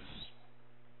because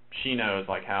she knows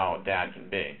like how Dad can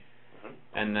be. Mm-hmm.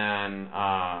 And then,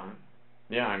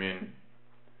 yeah, I mean,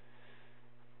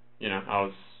 you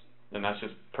know, and that's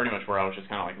just pretty much where I was just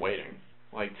kind of like waiting.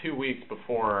 Like 2 weeks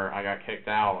before I got kicked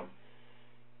out,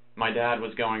 my dad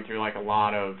was going through like a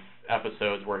lot of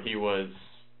episodes where he was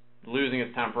losing his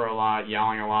temper a lot,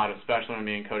 yelling a lot, especially when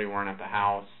me and Cody weren't at the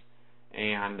house.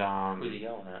 And who was he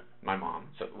yelling at? My mom.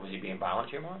 So was he being violent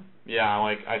to your mom? Yeah,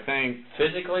 like I think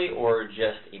physically or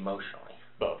just emotionally?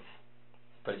 Both.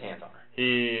 Put his hands on her.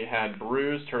 He had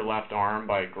bruised her left arm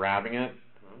by grabbing it.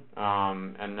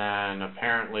 Mm-hmm. And then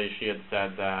apparently she had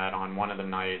said that on one of the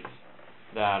nights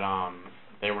that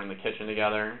they were in the kitchen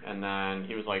together, and then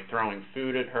he was like throwing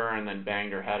food at her and then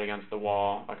banged her head against the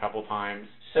wall a couple times.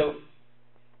 So,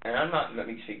 and I'm not let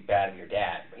me speak bad of your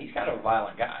dad, but he's kind of a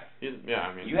violent guy. Yeah,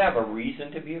 I mean, you have a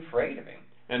reason to be afraid of him.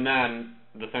 And then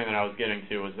the thing that I was getting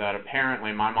to was that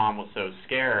apparently my mom was so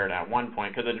scared at one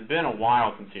point, because it had been a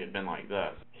while since he had been like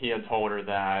this. He had told her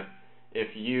that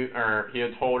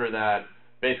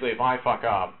basically if I fuck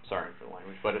up, sorry for the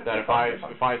language, but that if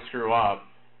I screw up,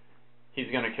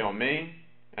 he's gonna kill me,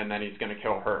 and then he's going to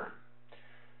kill her.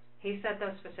 He said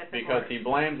those specific because words. he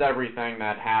blames everything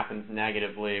that happens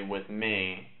negatively with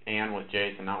me and with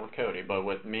Jason, not with Cody, but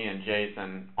with me and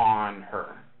Jason on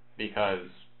her, because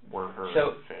we're her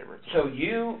favorites. So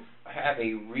you have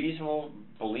a reasonable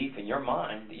belief in your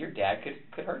mind that your dad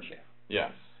could hurt you.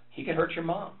 Yes. He could hurt your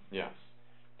mom. Yes.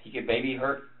 He could maybe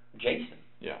hurt Jason.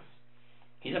 Yes.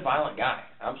 He's a violent guy.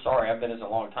 I'm sorry, I've been this a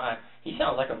long time. He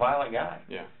sounds like a violent guy.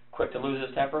 Yeah. Quick to lose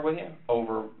his temper with you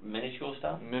over minuscule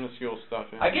stuff? Minuscule stuff,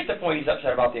 yeah. I get the point he's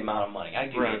upset about the amount of money. I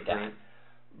do get that. Right.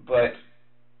 but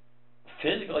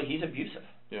physically he's abusive.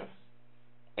 Yes.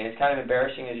 And it's kind of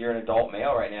embarrassing as you're an adult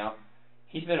male right now.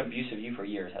 He's been abusive of you for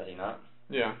years, has he not?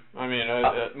 Yeah. I mean,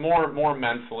 more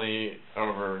mentally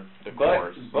over the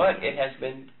course. But it has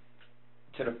been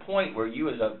to the point where you,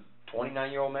 as a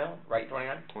 29-year-old male, right,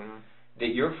 29? 29. That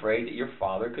you're afraid that your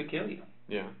father could kill you.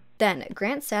 Yeah. Then,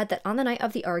 Grant said that on the night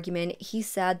of the argument, he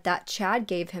said that Chad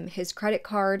gave him his credit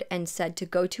card and said to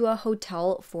go to a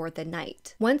hotel for the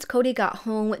night. Once Cody got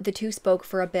home, the two spoke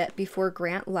for a bit before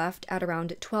Grant left at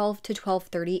around 12 to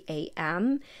 12:30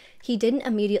 a.m. He didn't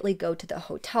immediately go to the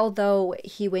hotel, though.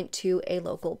 He went to a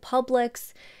local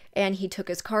Publix, and he took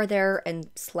his car there and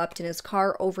slept in his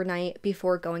car overnight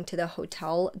before going to the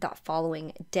hotel that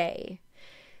following day.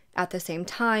 At the same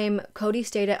time, Cody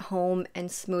stayed at home and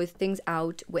smoothed things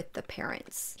out with the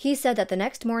parents. He said that the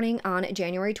next morning on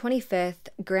January 25th,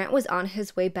 Grant was on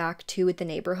his way back to the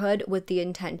neighborhood with the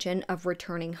intention of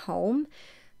returning home,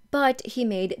 but he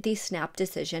made the snap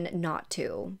decision not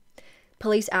to.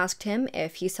 Police asked him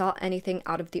if he saw anything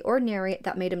out of the ordinary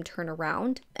that made him turn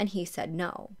around, and he said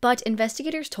no. But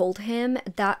investigators told him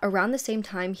that around the same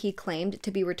time he claimed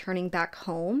to be returning back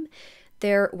home,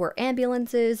 there were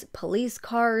ambulances, police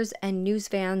cars, and news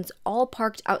vans all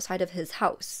parked outside of his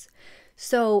house.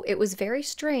 So it was very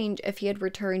strange if he had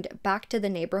returned back to the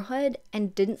neighborhood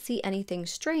and didn't see anything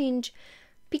strange,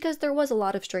 because there was a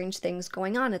lot of strange things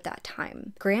going on at that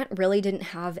time. Grant really didn't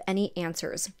have any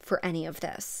answers for any of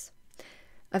this.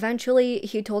 Eventually,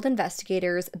 he told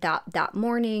investigators that that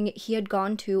morning he had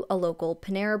gone to a local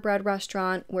Panera Bread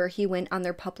restaurant where he went on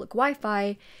their public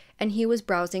Wi-Fi and he was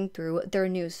browsing through their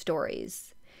news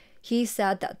stories. He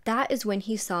said that that is when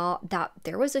he saw that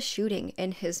there was a shooting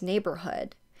in his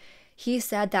neighborhood. He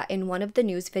said that in one of the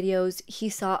news videos, he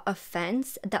saw a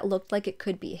fence that looked like it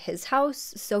could be his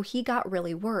house, so he got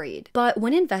really worried. But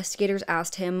when investigators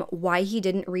asked him why he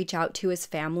didn't reach out to his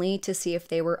family to see if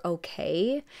they were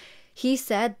okay, he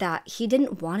said that he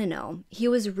didn't want to know. He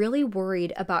was really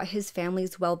worried about his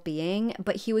family's well-being,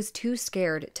 but he was too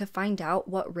scared to find out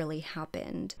what really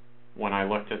happened. When I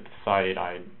looked at the site,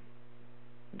 I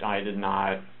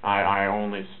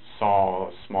only saw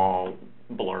a small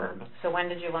blurb. So when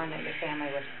did you learn that your family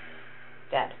was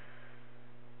dead?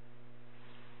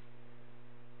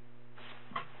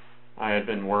 I had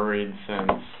been worried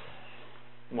since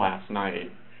last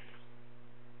night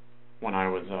when I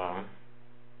was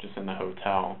just in the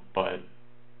hotel, but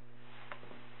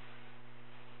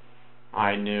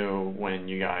I knew when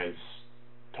you guys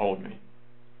told me.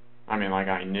 I mean, like,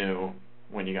 I knew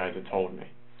when you guys had told me.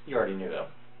 You already knew, though.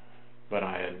 But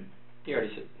I had... You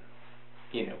already said,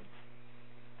 you knew.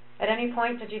 At any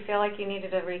point, did you feel like you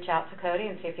needed to reach out to Cody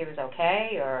and see if he was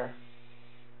okay, or?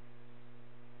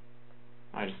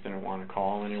 I just didn't want to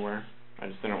call anywhere. I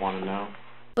just didn't want to know.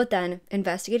 But then,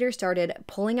 investigators started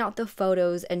pulling out the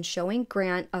photos and showing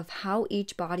Grant of how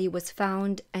each body was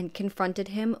found and confronted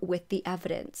him with the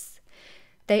evidence.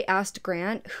 They asked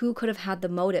Grant who could have had the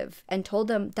motive and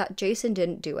told him that Jason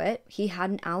didn't do it. He had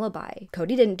an alibi.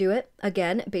 Cody didn't do it,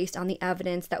 again, based on the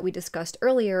evidence that we discussed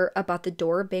earlier about the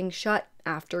door being shut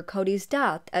after Cody's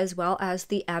death, as well as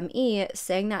the ME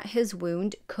saying that his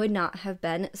wound could not have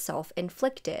been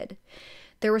self-inflicted.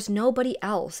 There was nobody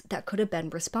else that could have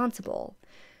been responsible.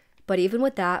 But even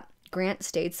with that, Grant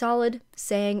stayed solid,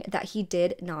 saying that he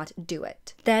did not do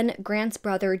it. Then Grant's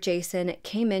brother, Jason,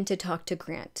 came in to talk to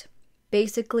Grant.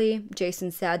 Basically,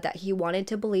 Jason said that he wanted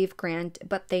to believe Grant,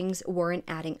 but things weren't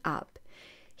adding up.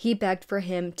 He begged for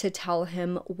him to tell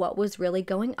him what was really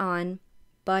going on,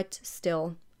 but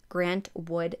still, Grant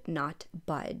would not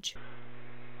budge.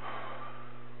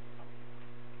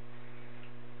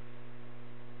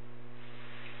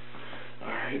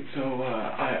 Alright, so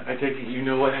I take it you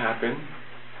know what happened.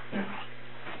 Yeah.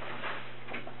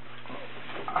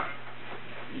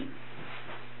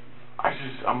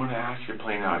 I'm going to ask you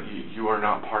plain out. You are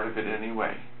not part of it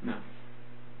anyway. No.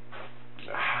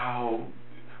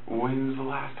 When's the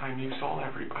last time you saw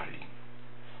everybody?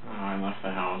 I left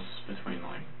the house between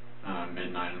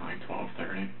midnight and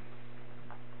 12:30.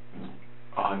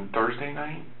 On Thursday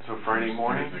night? So Friday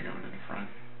morning? Thursday going into Friday.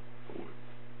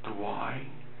 Why?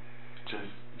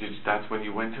 That's when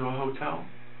you went to a hotel?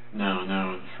 No.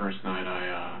 The first night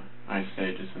I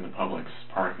stayed just in the Publix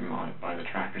parking lot by the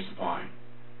Tractor Supply.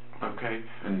 Okay.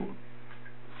 And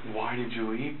why did you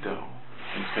leave, though?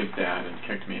 it's because Dad had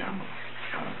kicked me out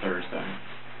Thursday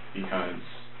because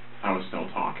I was still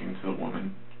talking to the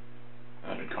woman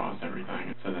that had caused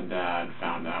everything. So then Dad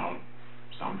found out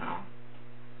somehow.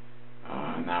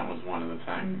 And that was one of the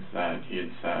things that he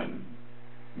had said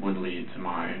would lead to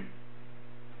my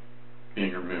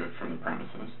being removed from the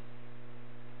premises.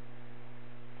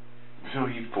 So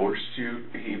he forced you,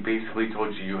 he basically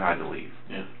told you you had to leave?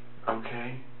 Yeah.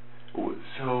 Okay.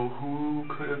 So who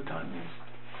could have done this?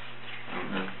 I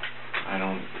don't know. I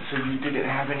don't... So you didn't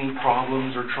have any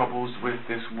problems or troubles with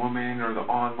this woman or the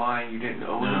online? You didn't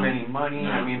owe them any money? No,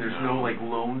 I mean, there's no, like,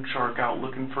 loan shark out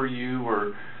looking for you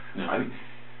or... No. I mean,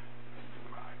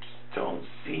 I just don't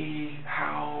see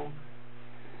how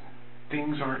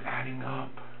things aren't adding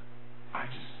up.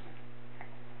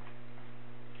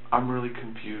 I'm really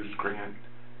confused, Grant.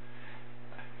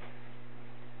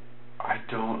 I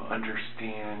don't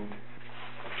understand.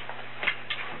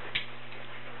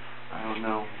 I don't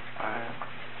know.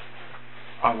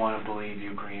 I want to believe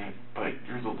you, Grant, but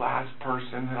you're the last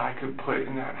person that I could put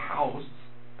in that house.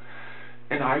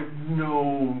 And I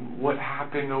know what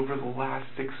happened over the last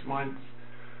 6 months.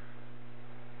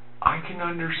 I can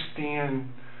understand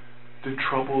the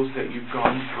troubles that you've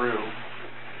gone through,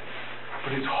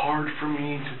 but it's hard for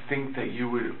me to think that you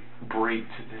would break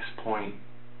to this point.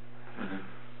 Mm-hmm.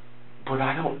 But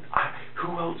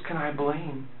who else can I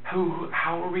blame?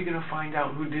 How are we going to find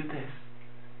out who did this?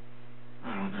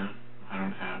 I don't know. I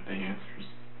don't have the answers.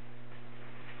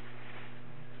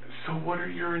 So what are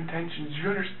your intentions? Do you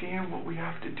understand what we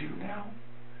have to do now?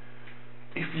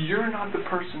 If you're not the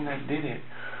person that did it,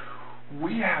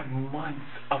 we have months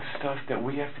of stuff that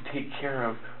we have to take care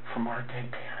of from our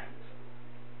dead parents.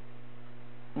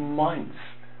 Months.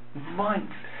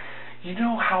 You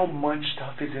know how much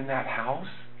stuff is in that house?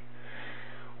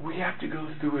 We have to go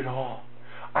through it all.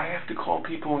 I have to call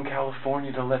people in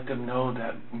California to let them know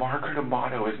that Margaret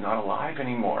Amato is not alive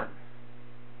anymore.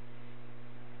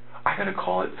 I gotta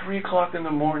call at 3 o'clock in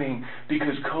the morning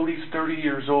because Cody's 30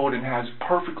 years old and has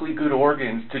perfectly good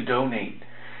organs to donate.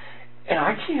 And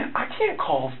I can't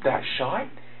call that shot.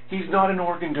 He's not an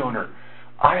organ donor.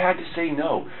 I had to say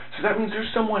no. So that means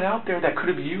there's someone out there that could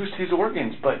have used his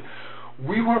organs, but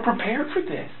we weren't prepared for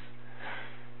this.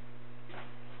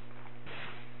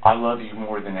 I love you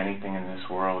more than anything in this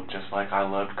world, just like I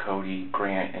loved Cody,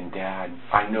 Grant, and Dad.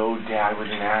 I know Dad was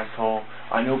an asshole.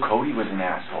 I know Cody was an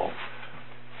asshole.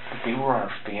 But they were our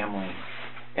family,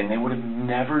 and they would have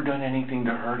never done anything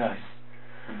to hurt us.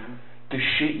 Mm-hmm. The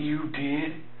shit you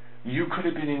did, you could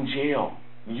have been in jail.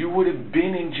 You would have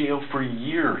been in jail for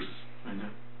years. Mm-hmm.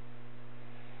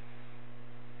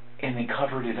 And they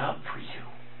covered it up for you.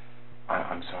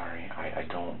 I'm sorry. I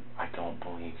don't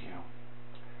believe you.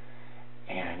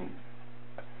 And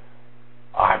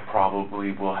I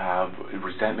probably will have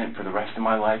resentment for the rest of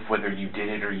my life, whether you did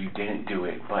it or you didn't do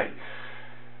it, but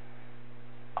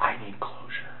I need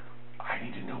closure. I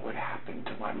need to know what happened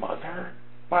to my mother,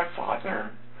 my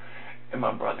father, and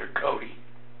my brother Cody.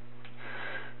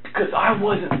 Because I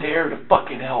wasn't there to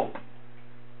fucking help.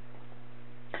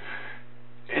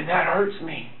 And that hurts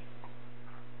me.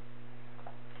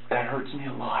 That hurts me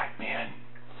a lot, man.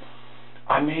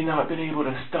 I may not have been able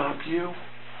to stop you.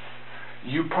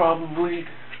 You probably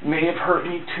may have hurt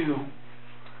me too.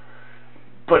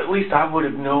 But at least I would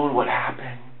have known what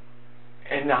happened.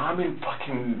 And now I'm in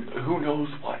fucking who knows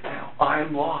what now.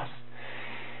 I'm lost.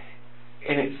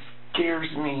 And it scares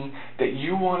me that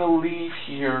you want to leave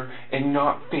here and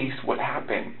not face what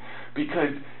happened.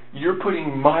 Because you're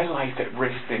putting my life at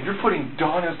risk then. You're putting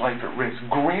Donna's life at risk,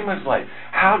 Grandma's life.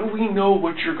 How do we know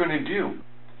what you're going to do?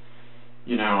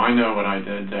 You know, I know what I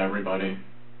did to everybody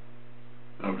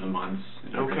over the months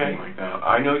and everything like that.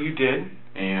 I know you did.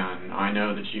 And I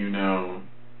know that you know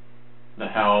the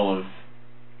hell of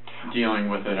dealing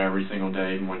with it every single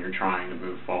day when you're trying to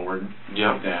move forward.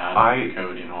 Yep. With Dad,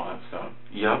 Cody, and all that stuff.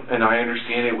 Yep, and I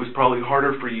understand it was probably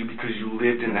harder for you because you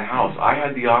lived in the house. I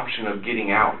had the option of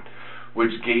getting out,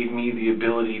 which gave me the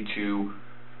ability to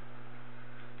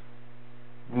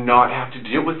not have to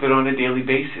deal with it on a daily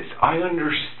basis. I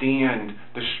understand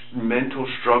the mental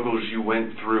struggles you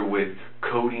went through with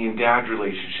Cody and Dad's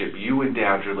relationship, you and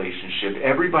Dad's relationship,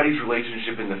 everybody's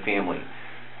relationship in the family.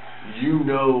 You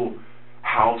know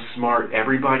how smart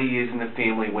everybody is in the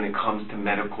family when it comes to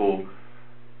medical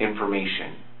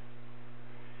information.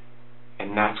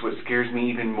 And that's what scares me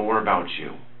even more about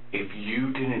you. If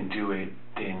you didn't do it,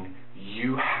 then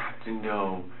you have to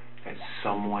know that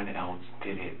someone else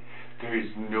did it. There is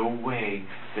no way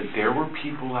that there were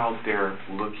people out there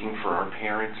looking for our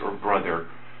parents or brother.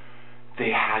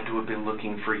 They had to have been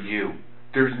looking for you.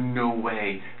 There's no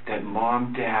way that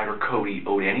Mom, Dad, or Cody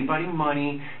owed anybody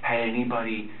money, had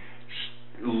anybody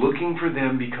looking for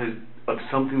them because of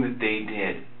something that they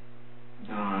did.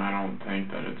 No, I don't think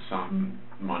that it's some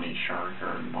money shark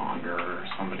or monger or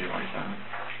somebody like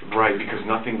that. Right, because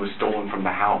nothing was stolen from the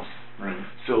house. Right.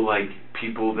 So, like,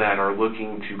 people that are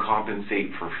looking to compensate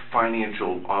for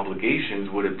financial obligations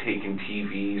would have taken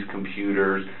TVs,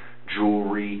 computers,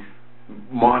 jewelry,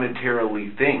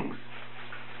 monetarily things.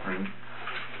 Right?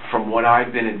 From what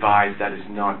I've been advised, that is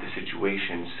not the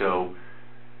situation. So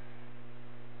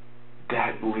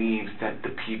that leaves that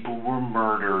the people were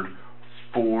murdered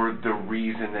for the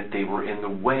reason that they were in the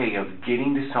way of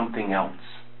getting to something else.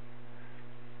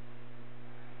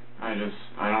 I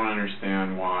don't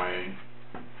understand why.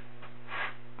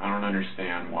 I don't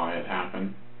understand why it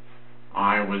happened.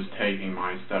 I was taking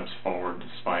my steps forward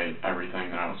despite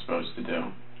everything that I was supposed to do,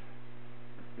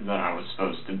 that I was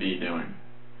supposed to be doing.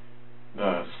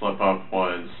 The slip-up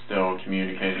was still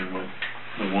communicating with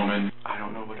the woman. I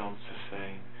don't know what else to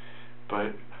say,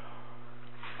 but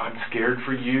I'm scared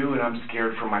for you and I'm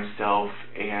scared for myself,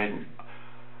 and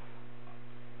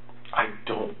I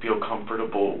don't feel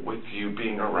comfortable with you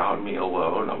being around me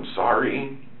alone. I'm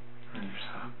sorry.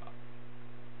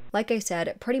 Like I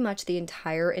said, pretty much the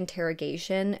entire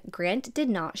interrogation, Grant did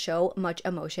not show much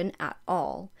emotion at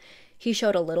all. He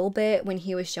showed a little bit when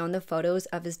he was shown the photos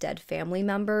of his dead family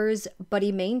members, but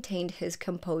he maintained his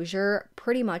composure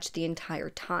pretty much the entire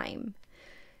time.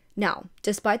 Now,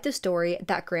 despite the story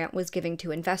that Grant was giving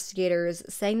to investigators,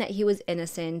 saying that he was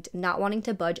innocent, not wanting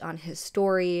to budge on his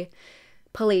story,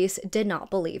 police did not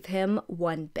believe him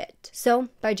one bit. So,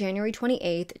 by January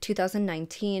 28,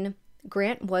 2019,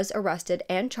 Grant was arrested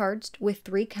and charged with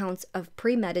 3 counts of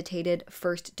premeditated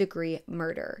first-degree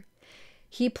murder.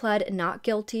 He pled not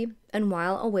guilty, and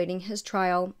while awaiting his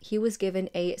trial, he was given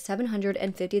a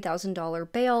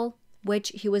 $750,000 bail, which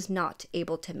he was not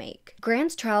able to make.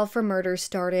 Grant's trial for murder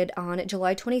started on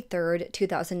July 23,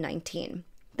 2019.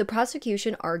 The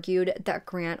prosecution argued that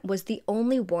Grant was the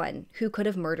only one who could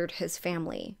have murdered his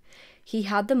family. He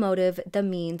had the motive, the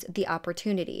means, the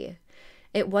opportunity.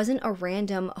 It wasn't a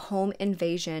random home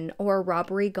invasion or a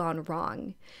robbery gone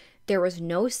wrong. There was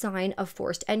no sign of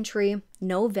forced entry,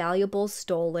 no valuables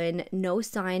stolen, no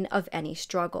sign of any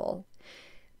struggle.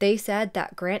 They said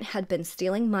that Grant had been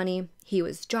stealing money, he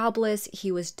was jobless,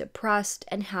 he was depressed,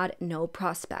 and had no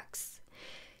prospects.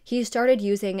 He started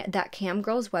using that cam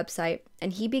girl's website,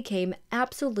 and he became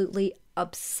absolutely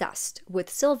obsessed with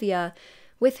Sylvia,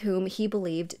 with whom he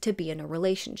believed to be in a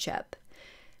relationship.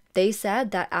 They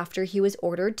said that after he was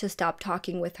ordered to stop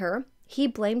talking with her, he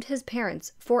blamed his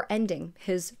parents for ending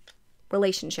his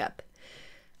relationship.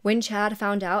 When Chad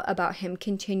found out about him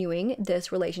continuing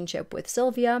this relationship with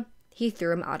Sylvia, he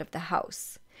threw him out of the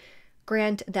house.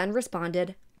 Grant then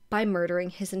responded by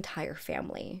murdering his entire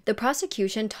family. The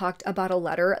prosecution talked about a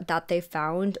letter that they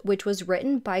found, which was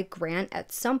written by Grant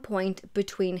at some point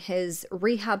between his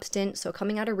rehab stint, so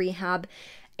coming out of rehab,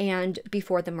 and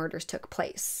before the murders took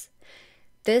place.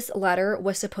 This letter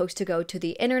was supposed to go to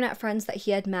the internet friends that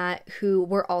he had met, who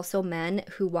were also men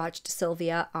who watched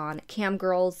Sylvia on Cam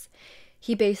Girls.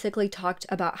 He basically talked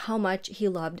about how much he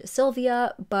loved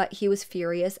Sylvia, but he was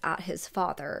furious at his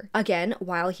father. Again,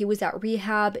 while he was at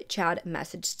rehab, Chad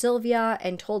messaged Sylvia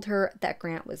and told her that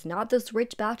Grant was not this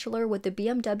rich bachelor with a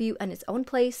BMW and his own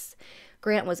place.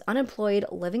 Grant was unemployed,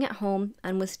 living at home,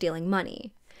 and was stealing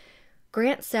money.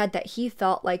 Grant said that he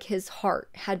felt like his heart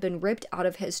had been ripped out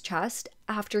of his chest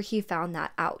after he found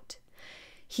that out.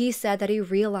 He said that he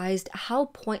realized how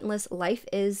pointless life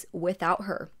is without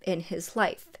her in his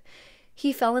life.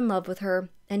 He fell in love with her,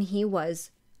 and he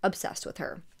was obsessed with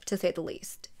her, to say the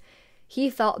least. He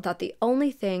felt that the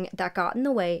only thing that got in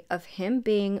the way of him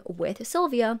being with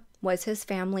Sylvia was his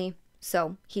family,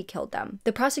 so he killed them.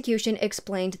 The prosecution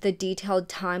explained the detailed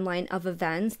timeline of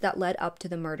events that led up to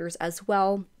the murders as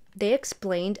well. They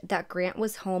explained that Grant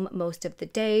was home most of the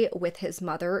day with his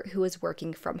mother, who was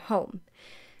working from home.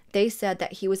 They said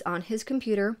that he was on his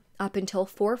computer up until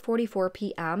 4:44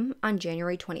 p.m. on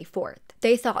January 24th.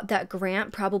 They thought that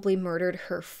Grant probably murdered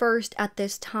her first at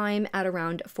this time at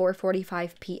around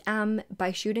 4:45 p.m.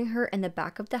 by shooting her in the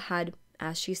back of the head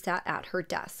as she sat at her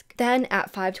desk. Then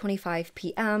at 5:25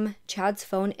 p.m., Chad's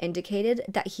phone indicated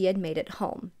that he had made it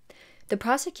home. The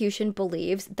prosecution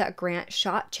believes that Grant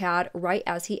shot Chad right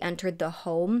as he entered the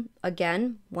home.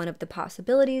 Again, one of the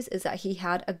possibilities is that he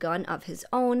had a gun of his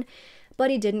own,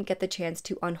 but he didn't get the chance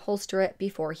to unholster it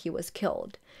before he was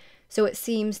killed. So it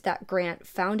seems that Grant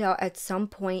found out at some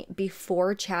point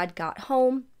before Chad got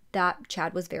home that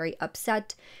Chad was very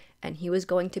upset, and he was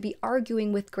going to be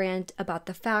arguing with Grant about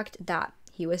the fact that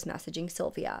he was messaging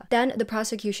Sylvia. Then the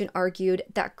prosecution argued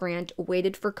that Grant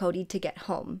waited for Cody to get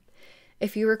home.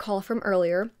 If you recall from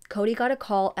earlier, Cody got a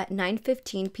call at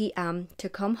 9:15 p.m. to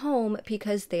come home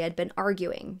because they had been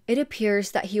arguing. It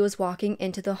appears that he was walking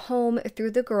into the home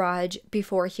through the garage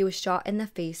before he was shot in the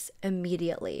face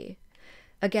immediately.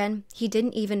 Again, he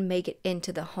didn't even make it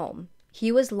into the home.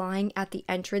 he was lying at the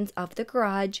entrance of the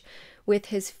garage with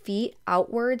his feet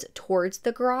outwards towards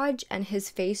the garage and his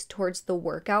face towards the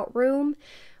workout room,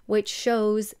 which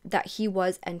shows that he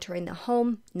was entering the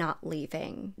home, not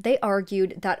leaving. They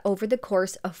argued that over the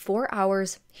course of 4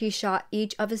 hours, he shot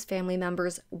each of his family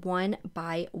members one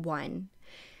by one.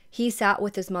 He sat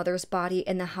with his mother's body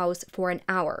in the house for an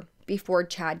hour before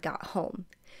Chad got home.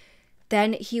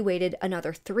 Then he waited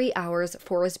another 3 hours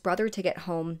for his brother to get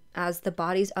home, as the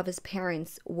bodies of his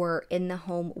parents were in the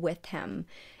home with him,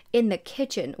 in the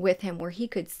kitchen with him where he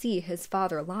could see his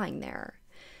father lying there.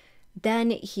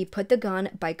 Then he put the gun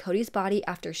by Cody's body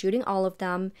after shooting all of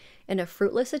them in a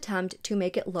fruitless attempt to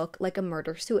make it look like a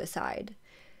murder-suicide.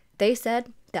 They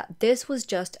said that this was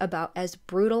just about as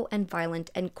brutal and violent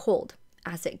and cold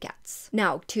as it gets.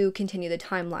 Now, to continue the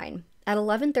timeline. At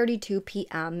 11:32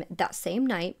 p.m. that same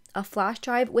night, a flash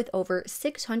drive with over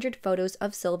 600 photos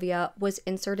of Sylvia was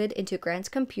inserted into Grant's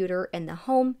computer in the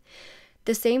home.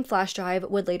 The same flash drive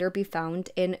would later be found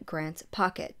in Grant's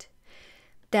pocket.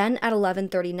 Then at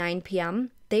 11:39 p.m.,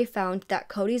 they found that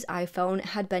Cody's iPhone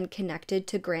had been connected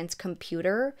to Grant's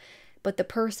computer, but the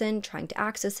person trying to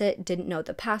access it didn't know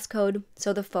the passcode,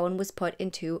 so the phone was put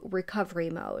into recovery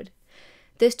mode.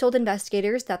 This told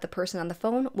investigators that the person on the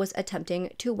phone was attempting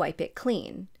to wipe it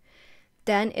clean.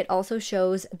 Then it also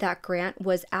shows that Grant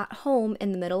was at home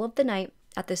in the middle of the night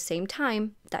at the same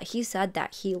time that he said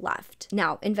that he left.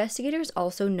 Now, investigators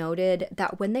also noted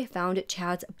that when they found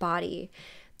Chad's body,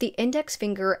 the index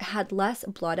finger had less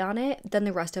blood on it than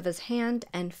the rest of his hand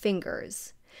and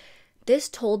fingers. This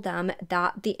told them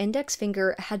that the index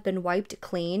finger had been wiped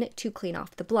clean to clean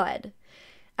off the blood.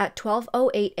 At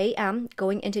 12:08 a.m.,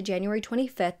 going into January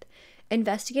 25th,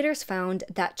 investigators found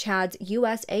that Chad's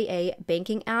USAA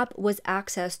banking app was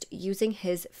accessed using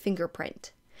his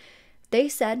fingerprint. They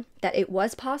said that it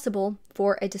was possible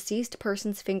for a deceased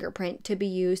person's fingerprint to be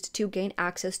used to gain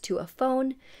access to a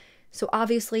phone, so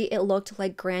obviously it looked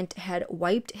like Grant had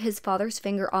wiped his father's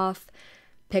finger off,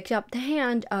 picked up the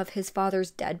hand of his father's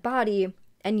dead body,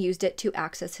 and used it to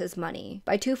access his money.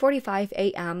 By 2:45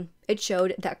 a.m., it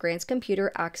showed that Grant's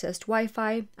computer accessed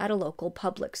Wi-Fi at a local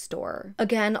Publix store.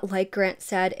 Again, like Grant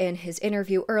said in his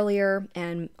interview earlier,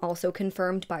 and also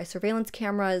confirmed by surveillance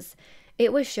cameras,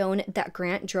 it was shown that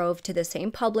Grant drove to the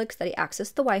same Publix that he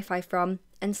accessed the Wi-Fi from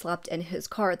and slept in his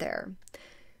car there.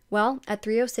 Well, at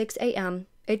 3:06 a.m.,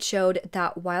 it showed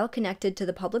that while connected to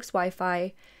the Publix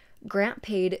Wi-Fi, Grant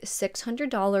paid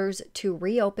 $600 to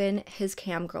reopen his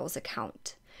Camgirls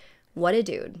account. What a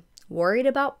dude. Worried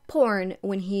about porn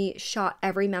when he shot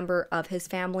every member of his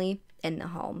family in the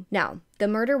home. Now, the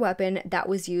murder weapon that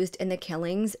was used in the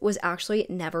killings was actually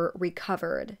never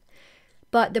recovered.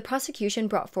 But the prosecution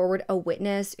brought forward a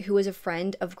witness who was a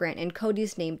friend of Grant and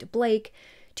Cody's named Blake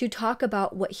to talk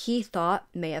about what he thought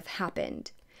may have happened.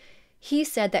 He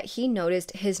said that he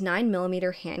noticed his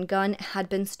 9mm handgun had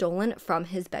been stolen from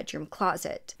his bedroom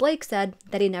closet. Blake said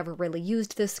that he never really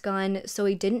used this gun, so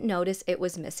he didn't notice it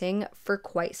was missing for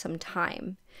quite some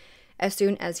time. As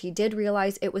soon as he did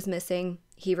realize it was missing,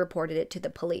 he reported it to the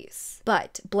police.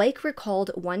 But Blake recalled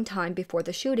one time before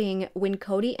the shooting when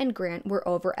Cody and Grant were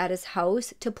over at his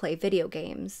house to play video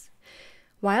games.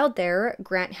 While there,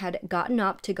 Grant had gotten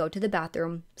up to go to the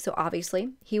bathroom, so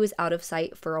obviously he was out of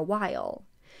sight for a while.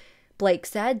 Blake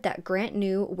said that Grant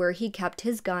knew where he kept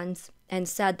his guns and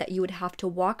said that you would have to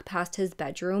walk past his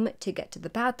bedroom to get to the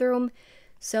bathroom,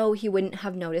 so he wouldn't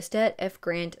have noticed it if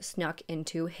Grant snuck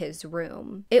into his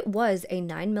room. It was a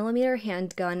 9mm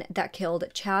handgun that killed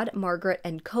Chad, Margaret,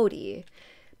 and Cody,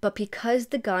 but because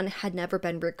the gun had never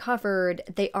been recovered,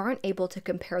 they aren't able to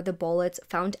compare the bullets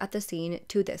found at the scene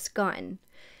to this gun.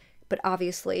 But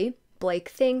obviously, Blake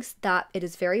thinks that it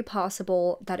is very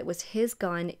possible that it was his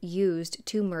gun used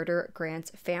to murder Grant's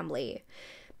family.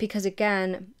 Because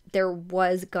again, there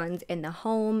was guns in the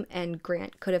home and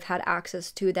Grant could have had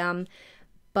access to them,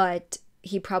 but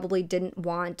he probably didn't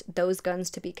want those guns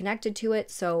to be connected to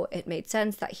it, so it made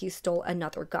sense that he stole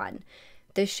another gun.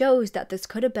 This shows that this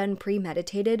could have been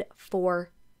premeditated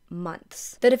for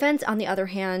months. The defense, on the other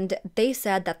hand, they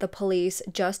said that the police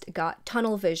just got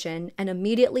tunnel vision and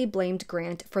immediately blamed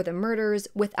Grant for the murders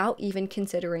without even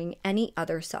considering any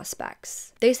other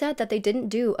suspects. They said that they didn't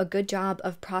do a good job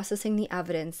of processing the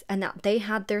evidence and that they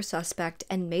had their suspect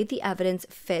and made the evidence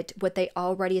fit what they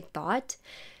already thought,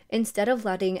 instead of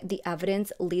letting the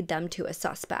evidence lead them to a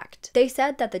suspect. They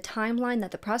said that the timeline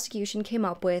that the prosecution came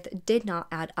up with did not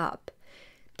add up.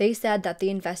 They said that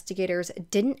the investigators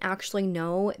didn't actually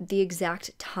know the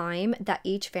exact time that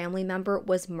each family member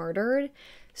was murdered,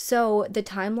 so the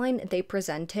timeline they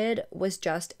presented was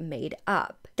just made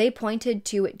up. They pointed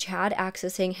to Chad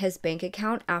accessing his bank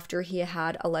account after he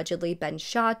had allegedly been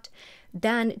shot,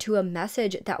 then to a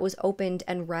message that was opened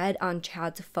and read on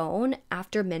Chad's phone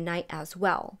after midnight as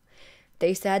well.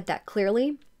 They said that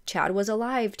clearly Chad was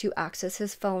alive to access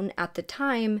his phone at the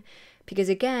time because,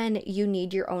 again, you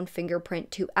need your own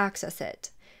fingerprint to access it.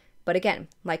 But again,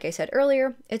 like I said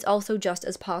earlier, it's also just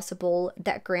as possible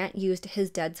that Grant used his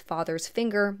dead father's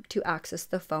finger to access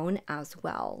the phone as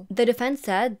well. The defense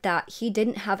said that he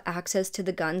didn't have access to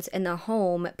the guns in the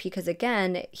home because,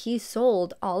 again, he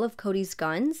sold all of Cody's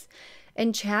guns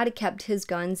and Chad kept his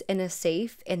guns in a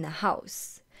safe in the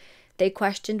house. They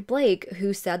questioned Blake,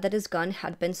 who said that his gun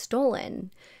had been stolen.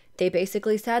 They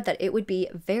basically said that it would be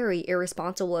very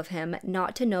irresponsible of him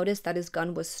not to notice that his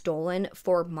gun was stolen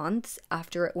for months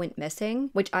after it went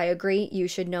missing, which I agree, you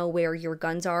should know where your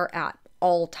guns are at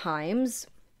all times,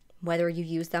 whether you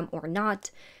use them or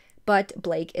not, but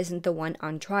Blake isn't the one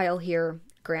on trial here,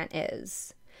 Grant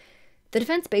is. The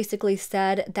defense basically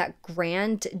said that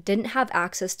Grant didn't have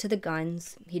access to the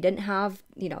guns, he didn't have,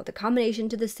 the combination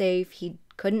to the safe, he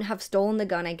couldn't have stolen the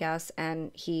gun, I guess,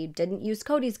 and he didn't use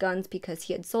Cody's guns because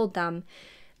he had sold them.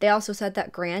 They also said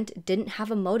that Grant didn't have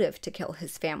a motive to kill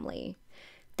his family.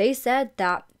 They said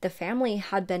that the family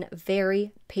had been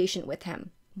very patient with him,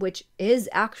 which is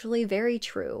actually very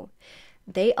true.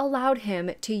 They allowed him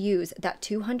to use that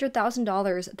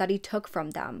 $200,000 that he took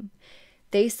from them.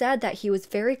 They said that he was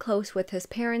very close with his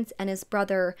parents and his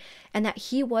brother, and that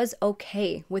he was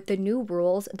okay with the new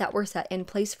rules that were set in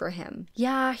place for him.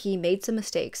 Yeah, he made some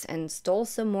mistakes and stole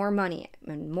some more money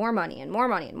and more money and more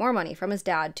money and more money from his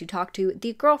dad to talk to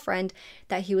the girlfriend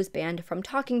that he was banned from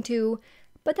talking to,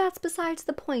 but that's besides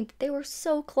the point. They were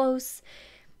so close.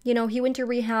 He went to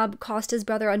rehab, cost his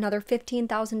brother another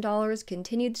 $15,000,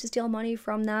 continued to steal money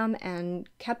from them, and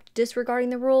kept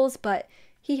disregarding the rules, but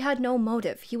he had no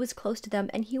motive. He was close to them,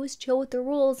 and he was chill with the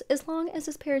rules as long as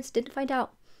his parents didn't find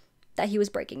out that he was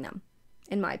breaking them,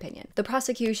 in my opinion. The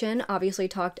prosecution obviously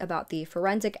talked about the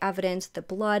forensic evidence, the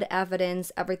blood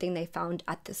evidence, everything they found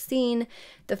at the scene,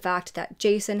 the fact that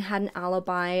Jason had an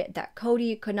alibi, that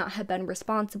Cody could not have been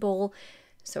responsible.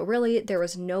 So really, there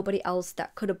was nobody else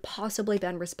that could have possibly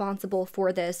been responsible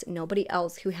for this, nobody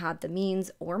else who had the means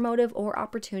or motive or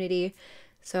opportunity.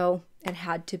 So it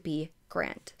had to be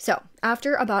Grant. So,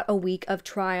 after about a week of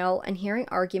trial and hearing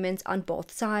arguments on both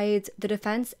sides, the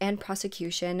defense and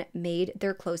prosecution made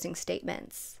their closing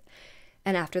statements.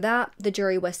 And after that, the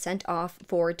jury was sent off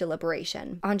for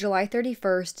deliberation. On July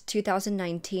 31st,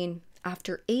 2019,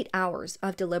 after 8 hours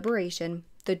of deliberation,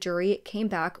 the jury came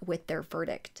back with their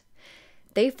verdict.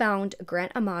 They found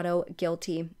Grant Amato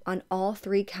guilty on all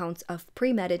 3 counts of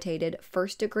premeditated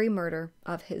first-degree murder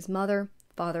of his mother,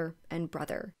 father, and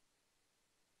brother.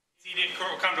 Seated,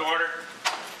 court will come to order.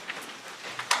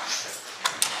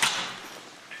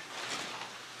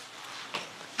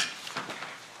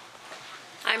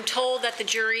 I'm told that the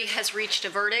jury has reached a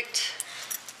verdict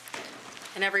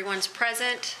and everyone's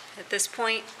present. At this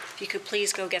point, if you could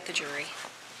please go get the jury.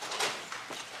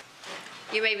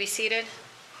 You may be seated.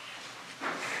 All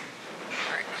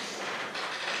right.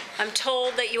 I'm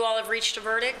told that you all have reached a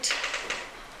verdict.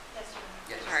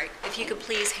 All right, if you could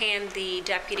please hand the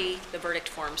deputy the verdict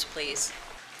forms, please.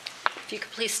 If you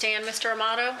could please stand, Mr.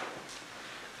 Amato.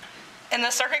 In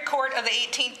the Circuit Court of the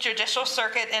 18th Judicial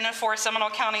Circuit in and for Seminole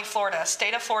County, Florida,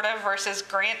 State of Florida versus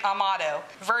Grant Amato.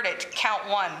 Verdict, count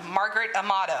 1, Margaret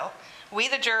Amato. We,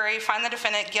 the jury, find the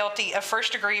defendant guilty of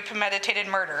first-degree premeditated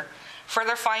murder.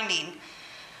 Further finding.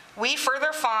 We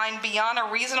further find beyond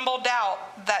a reasonable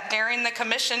doubt that during the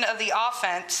commission of the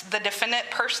offense, the defendant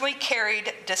personally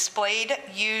carried, displayed,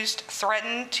 used,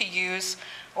 threatened to use,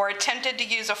 or attempted to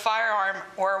use a firearm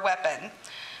or a weapon.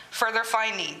 Further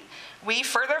finding. We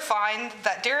further find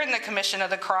that during the commission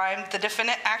of the crime, the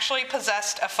defendant actually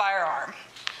possessed a firearm.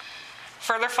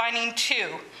 Further finding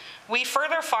 2. We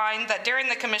further find that during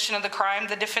the commission of the crime,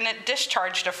 the defendant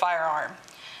discharged a firearm.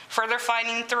 Further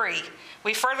finding 3.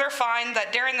 We further find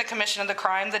that during the commission of the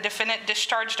crime, the defendant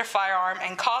discharged a firearm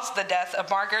and caused the death of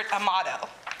Margaret Amato.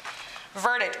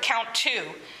 Verdict, count 2,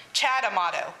 Chad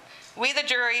Amato. We, the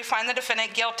jury, find the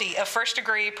defendant guilty of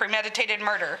first-degree premeditated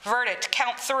murder. Verdict,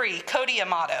 count 3, Cody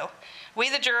Amato. We,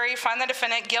 the jury, find the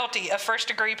defendant guilty of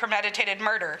first-degree premeditated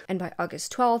murder. And by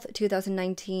August 12th,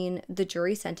 2019, the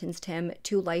jury sentenced him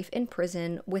to life in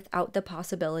prison without the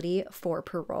possibility for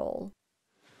parole.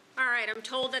 All right, I'm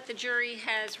told that the jury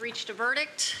has reached a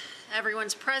verdict.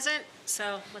 Everyone's present,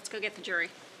 so let's go get the jury.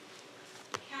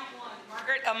 Count 1,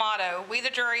 Margaret Amato. We, the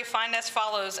jury, find as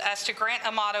follows as to Grant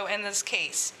Amato in this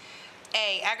case.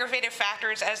 A, aggravated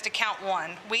factors as to count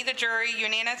 1. We, the jury,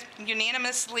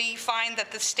 unanimously find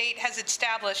that the state has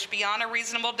established beyond a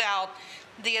reasonable doubt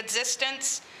the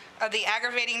existence of the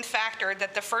aggravating factor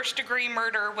that the first-degree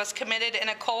murder was committed in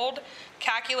a cold,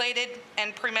 calculated,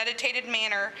 and premeditated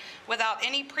manner without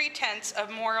any pretense of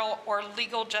moral or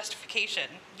legal justification.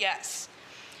 Yes.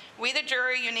 We, the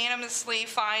jury, unanimously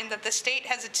find that the state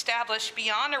has established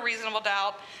beyond a reasonable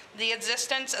doubt the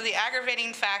existence of the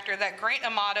aggravating factor that Grant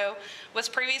Amato was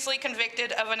previously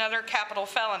convicted of another capital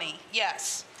felony.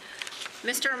 Yes.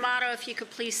 Mr. Amato, if you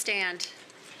could please stand.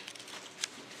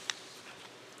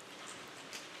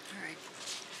 All right.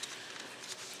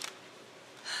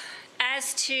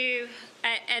 As to,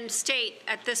 and state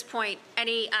at this point,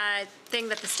 any thing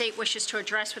that the state wishes to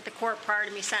address with the court prior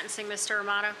to me sentencing Mr.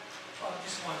 Amato? Well,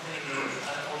 just one thing,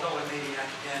 although it may be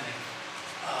academic,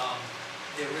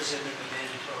 there is a minimum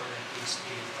mandatory that needs to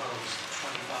be imposed,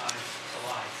 25 to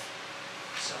life.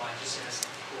 So I just ask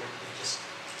that the court would just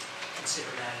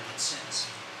consider that in its sentencing.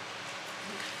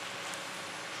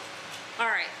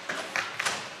 All right.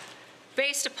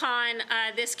 Based upon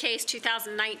this case,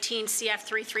 2019 CF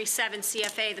 337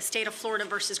 CFA, the state of Florida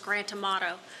versus Grant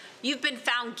Amato, you've been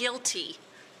found guilty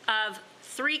of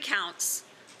 3 counts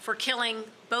for killing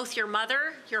both your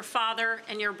mother, your father,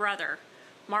 and your brother,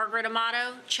 Margaret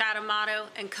Amato, Chad Amato,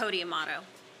 and Cody Amato.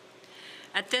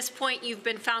 At this point, you've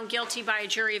been found guilty by a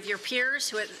jury of your peers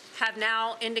who have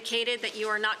now indicated that you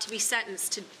are not to be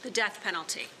sentenced to the death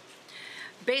penalty.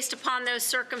 Based upon those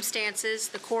circumstances,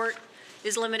 the court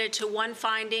is limited to 1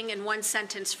 finding and 1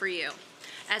 sentence for you.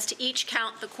 As to each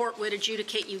count, the court would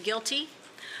adjudicate you guilty.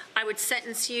 I would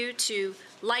sentence you to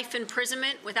life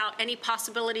imprisonment without any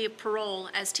possibility of parole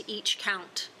as to each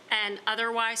count. And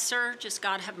otherwise, sir, just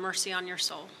God have mercy on your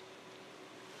soul.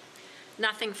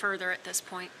 Nothing further at this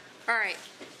point. All right.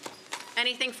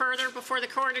 Anything further before the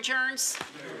court adjourns?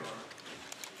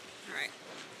 All right.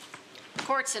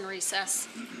 Court's in recess.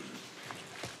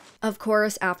 Of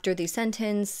course, after the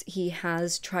sentence, he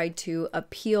has tried to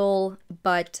appeal,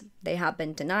 but they have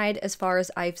been denied as far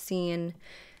as I've seen.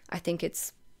 I think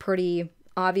it's pretty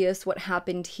obvious what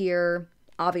happened here.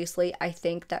 Obviously, I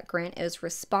think that Grant is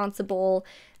responsible.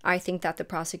 I think that the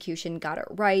prosecution got it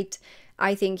right.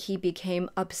 I think he became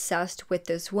obsessed with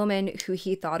this woman who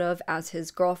he thought of as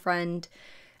his girlfriend.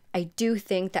 I do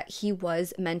think that he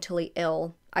was mentally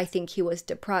ill. I think he was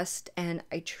depressed, and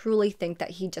I truly think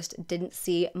that he just didn't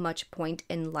see much point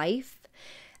in life.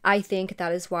 I think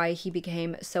that is why he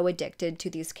became so addicted to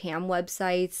these cam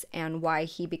websites and why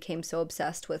he became so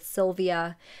obsessed with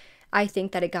Sylvia. I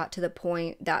think that it got to the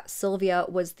point that Sylvia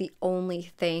was the only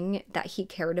thing that he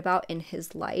cared about in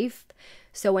his life.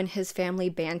 So when his family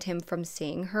banned him from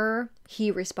seeing her,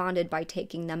 he responded by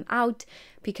taking them out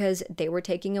because they were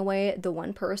taking away the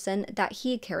one person that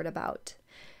he cared about.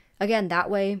 Again, that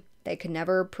way, they could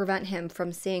never prevent him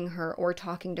from seeing her or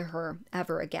talking to her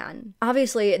ever again.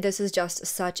 Obviously, this is just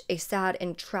such a sad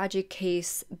and tragic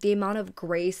case. The amount of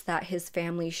grace that his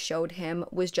family showed him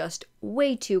was just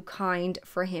way too kind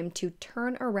for him to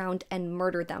turn around and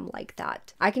murder them like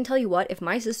that. I can tell you what, if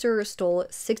my sister stole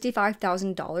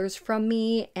 $65,000 from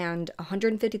me and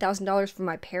 $150,000 from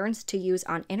my parents to use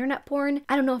on internet porn,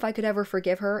 I don't know if I could ever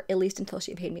forgive her, at least until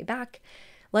she paid me back.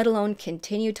 Let alone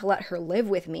continue to let her live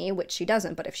with me, which she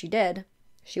doesn't, but if she did,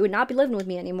 she would not be living with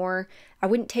me anymore. I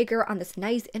wouldn't take her on this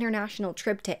nice international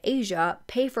trip to Asia,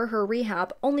 pay for her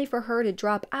rehab, only for her to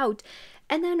drop out,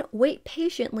 and then wait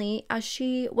patiently as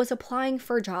she was applying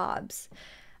for jobs.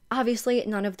 Obviously,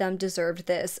 none of them deserved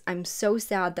this. I'm so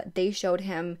sad that they showed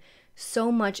him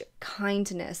so much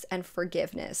kindness and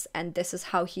forgiveness, and this is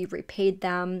how he repaid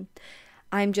them.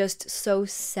 I'm just so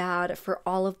sad for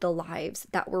all of the lives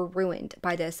that were ruined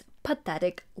by this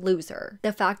pathetic loser.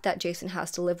 The fact that Jason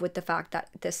has to live with the fact that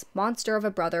this monster of a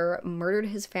brother murdered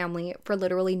his family for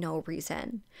literally no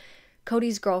reason.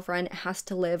 Cody's girlfriend has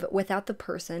to live without the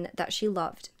person that she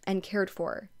loved and cared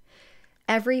for.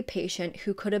 Every patient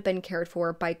who could have been cared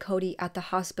for by Cody at the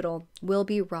hospital will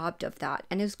be robbed of that,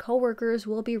 and his coworkers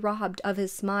will be robbed of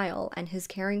his smile and his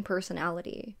caring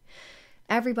personality.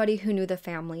 Everybody who knew the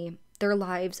family, their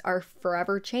lives are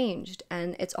forever changed,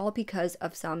 and it's all because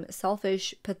of some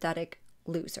selfish, pathetic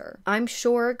loser. I'm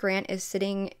sure Grant is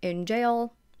sitting in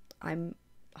jail. I'm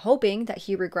hoping that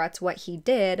he regrets what he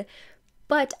did,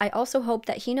 but I also hope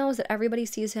that he knows that everybody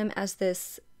sees him as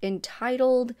this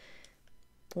entitled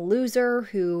loser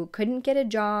who couldn't get a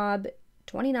job,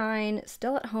 29,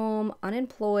 still at home,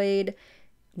 unemployed,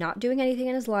 not doing anything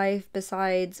in his life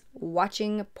besides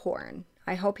watching porn.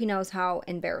 I hope he knows how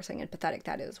embarrassing and pathetic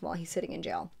that is while he's sitting in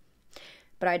jail.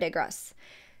 But I digress.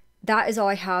 That is all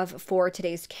I have for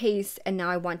today's case, and now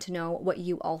I want to know what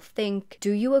you all think.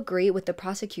 Do you agree with the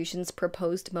prosecution's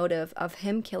proposed motive of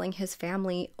him killing his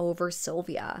family over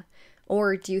Sylvia?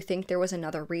 Or do you think there was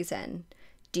another reason?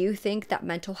 Do you think that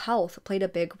mental health played a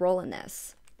big role in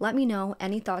this? Let me know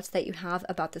any thoughts that you have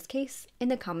about this case in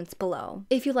the comments below.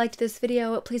 If you liked this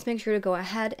video, please make sure to go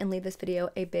ahead and leave this video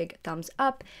a big thumbs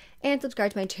up and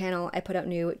subscribe to my channel. I put out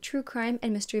new true crime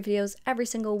and mystery videos every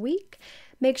single week.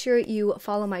 Make sure you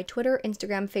follow my Twitter,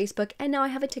 Instagram, Facebook, and now I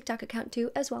have a TikTok account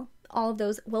too as well. All of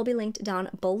those will be linked down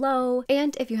below.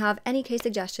 And if you have any case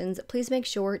suggestions, please make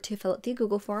sure to fill out the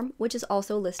Google form, which is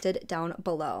also listed down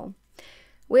below.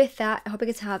 With that, I hope you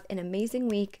guys have an amazing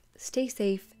week. Stay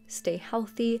safe, stay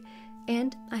healthy,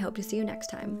 and I hope to see you next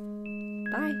time.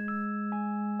 Bye.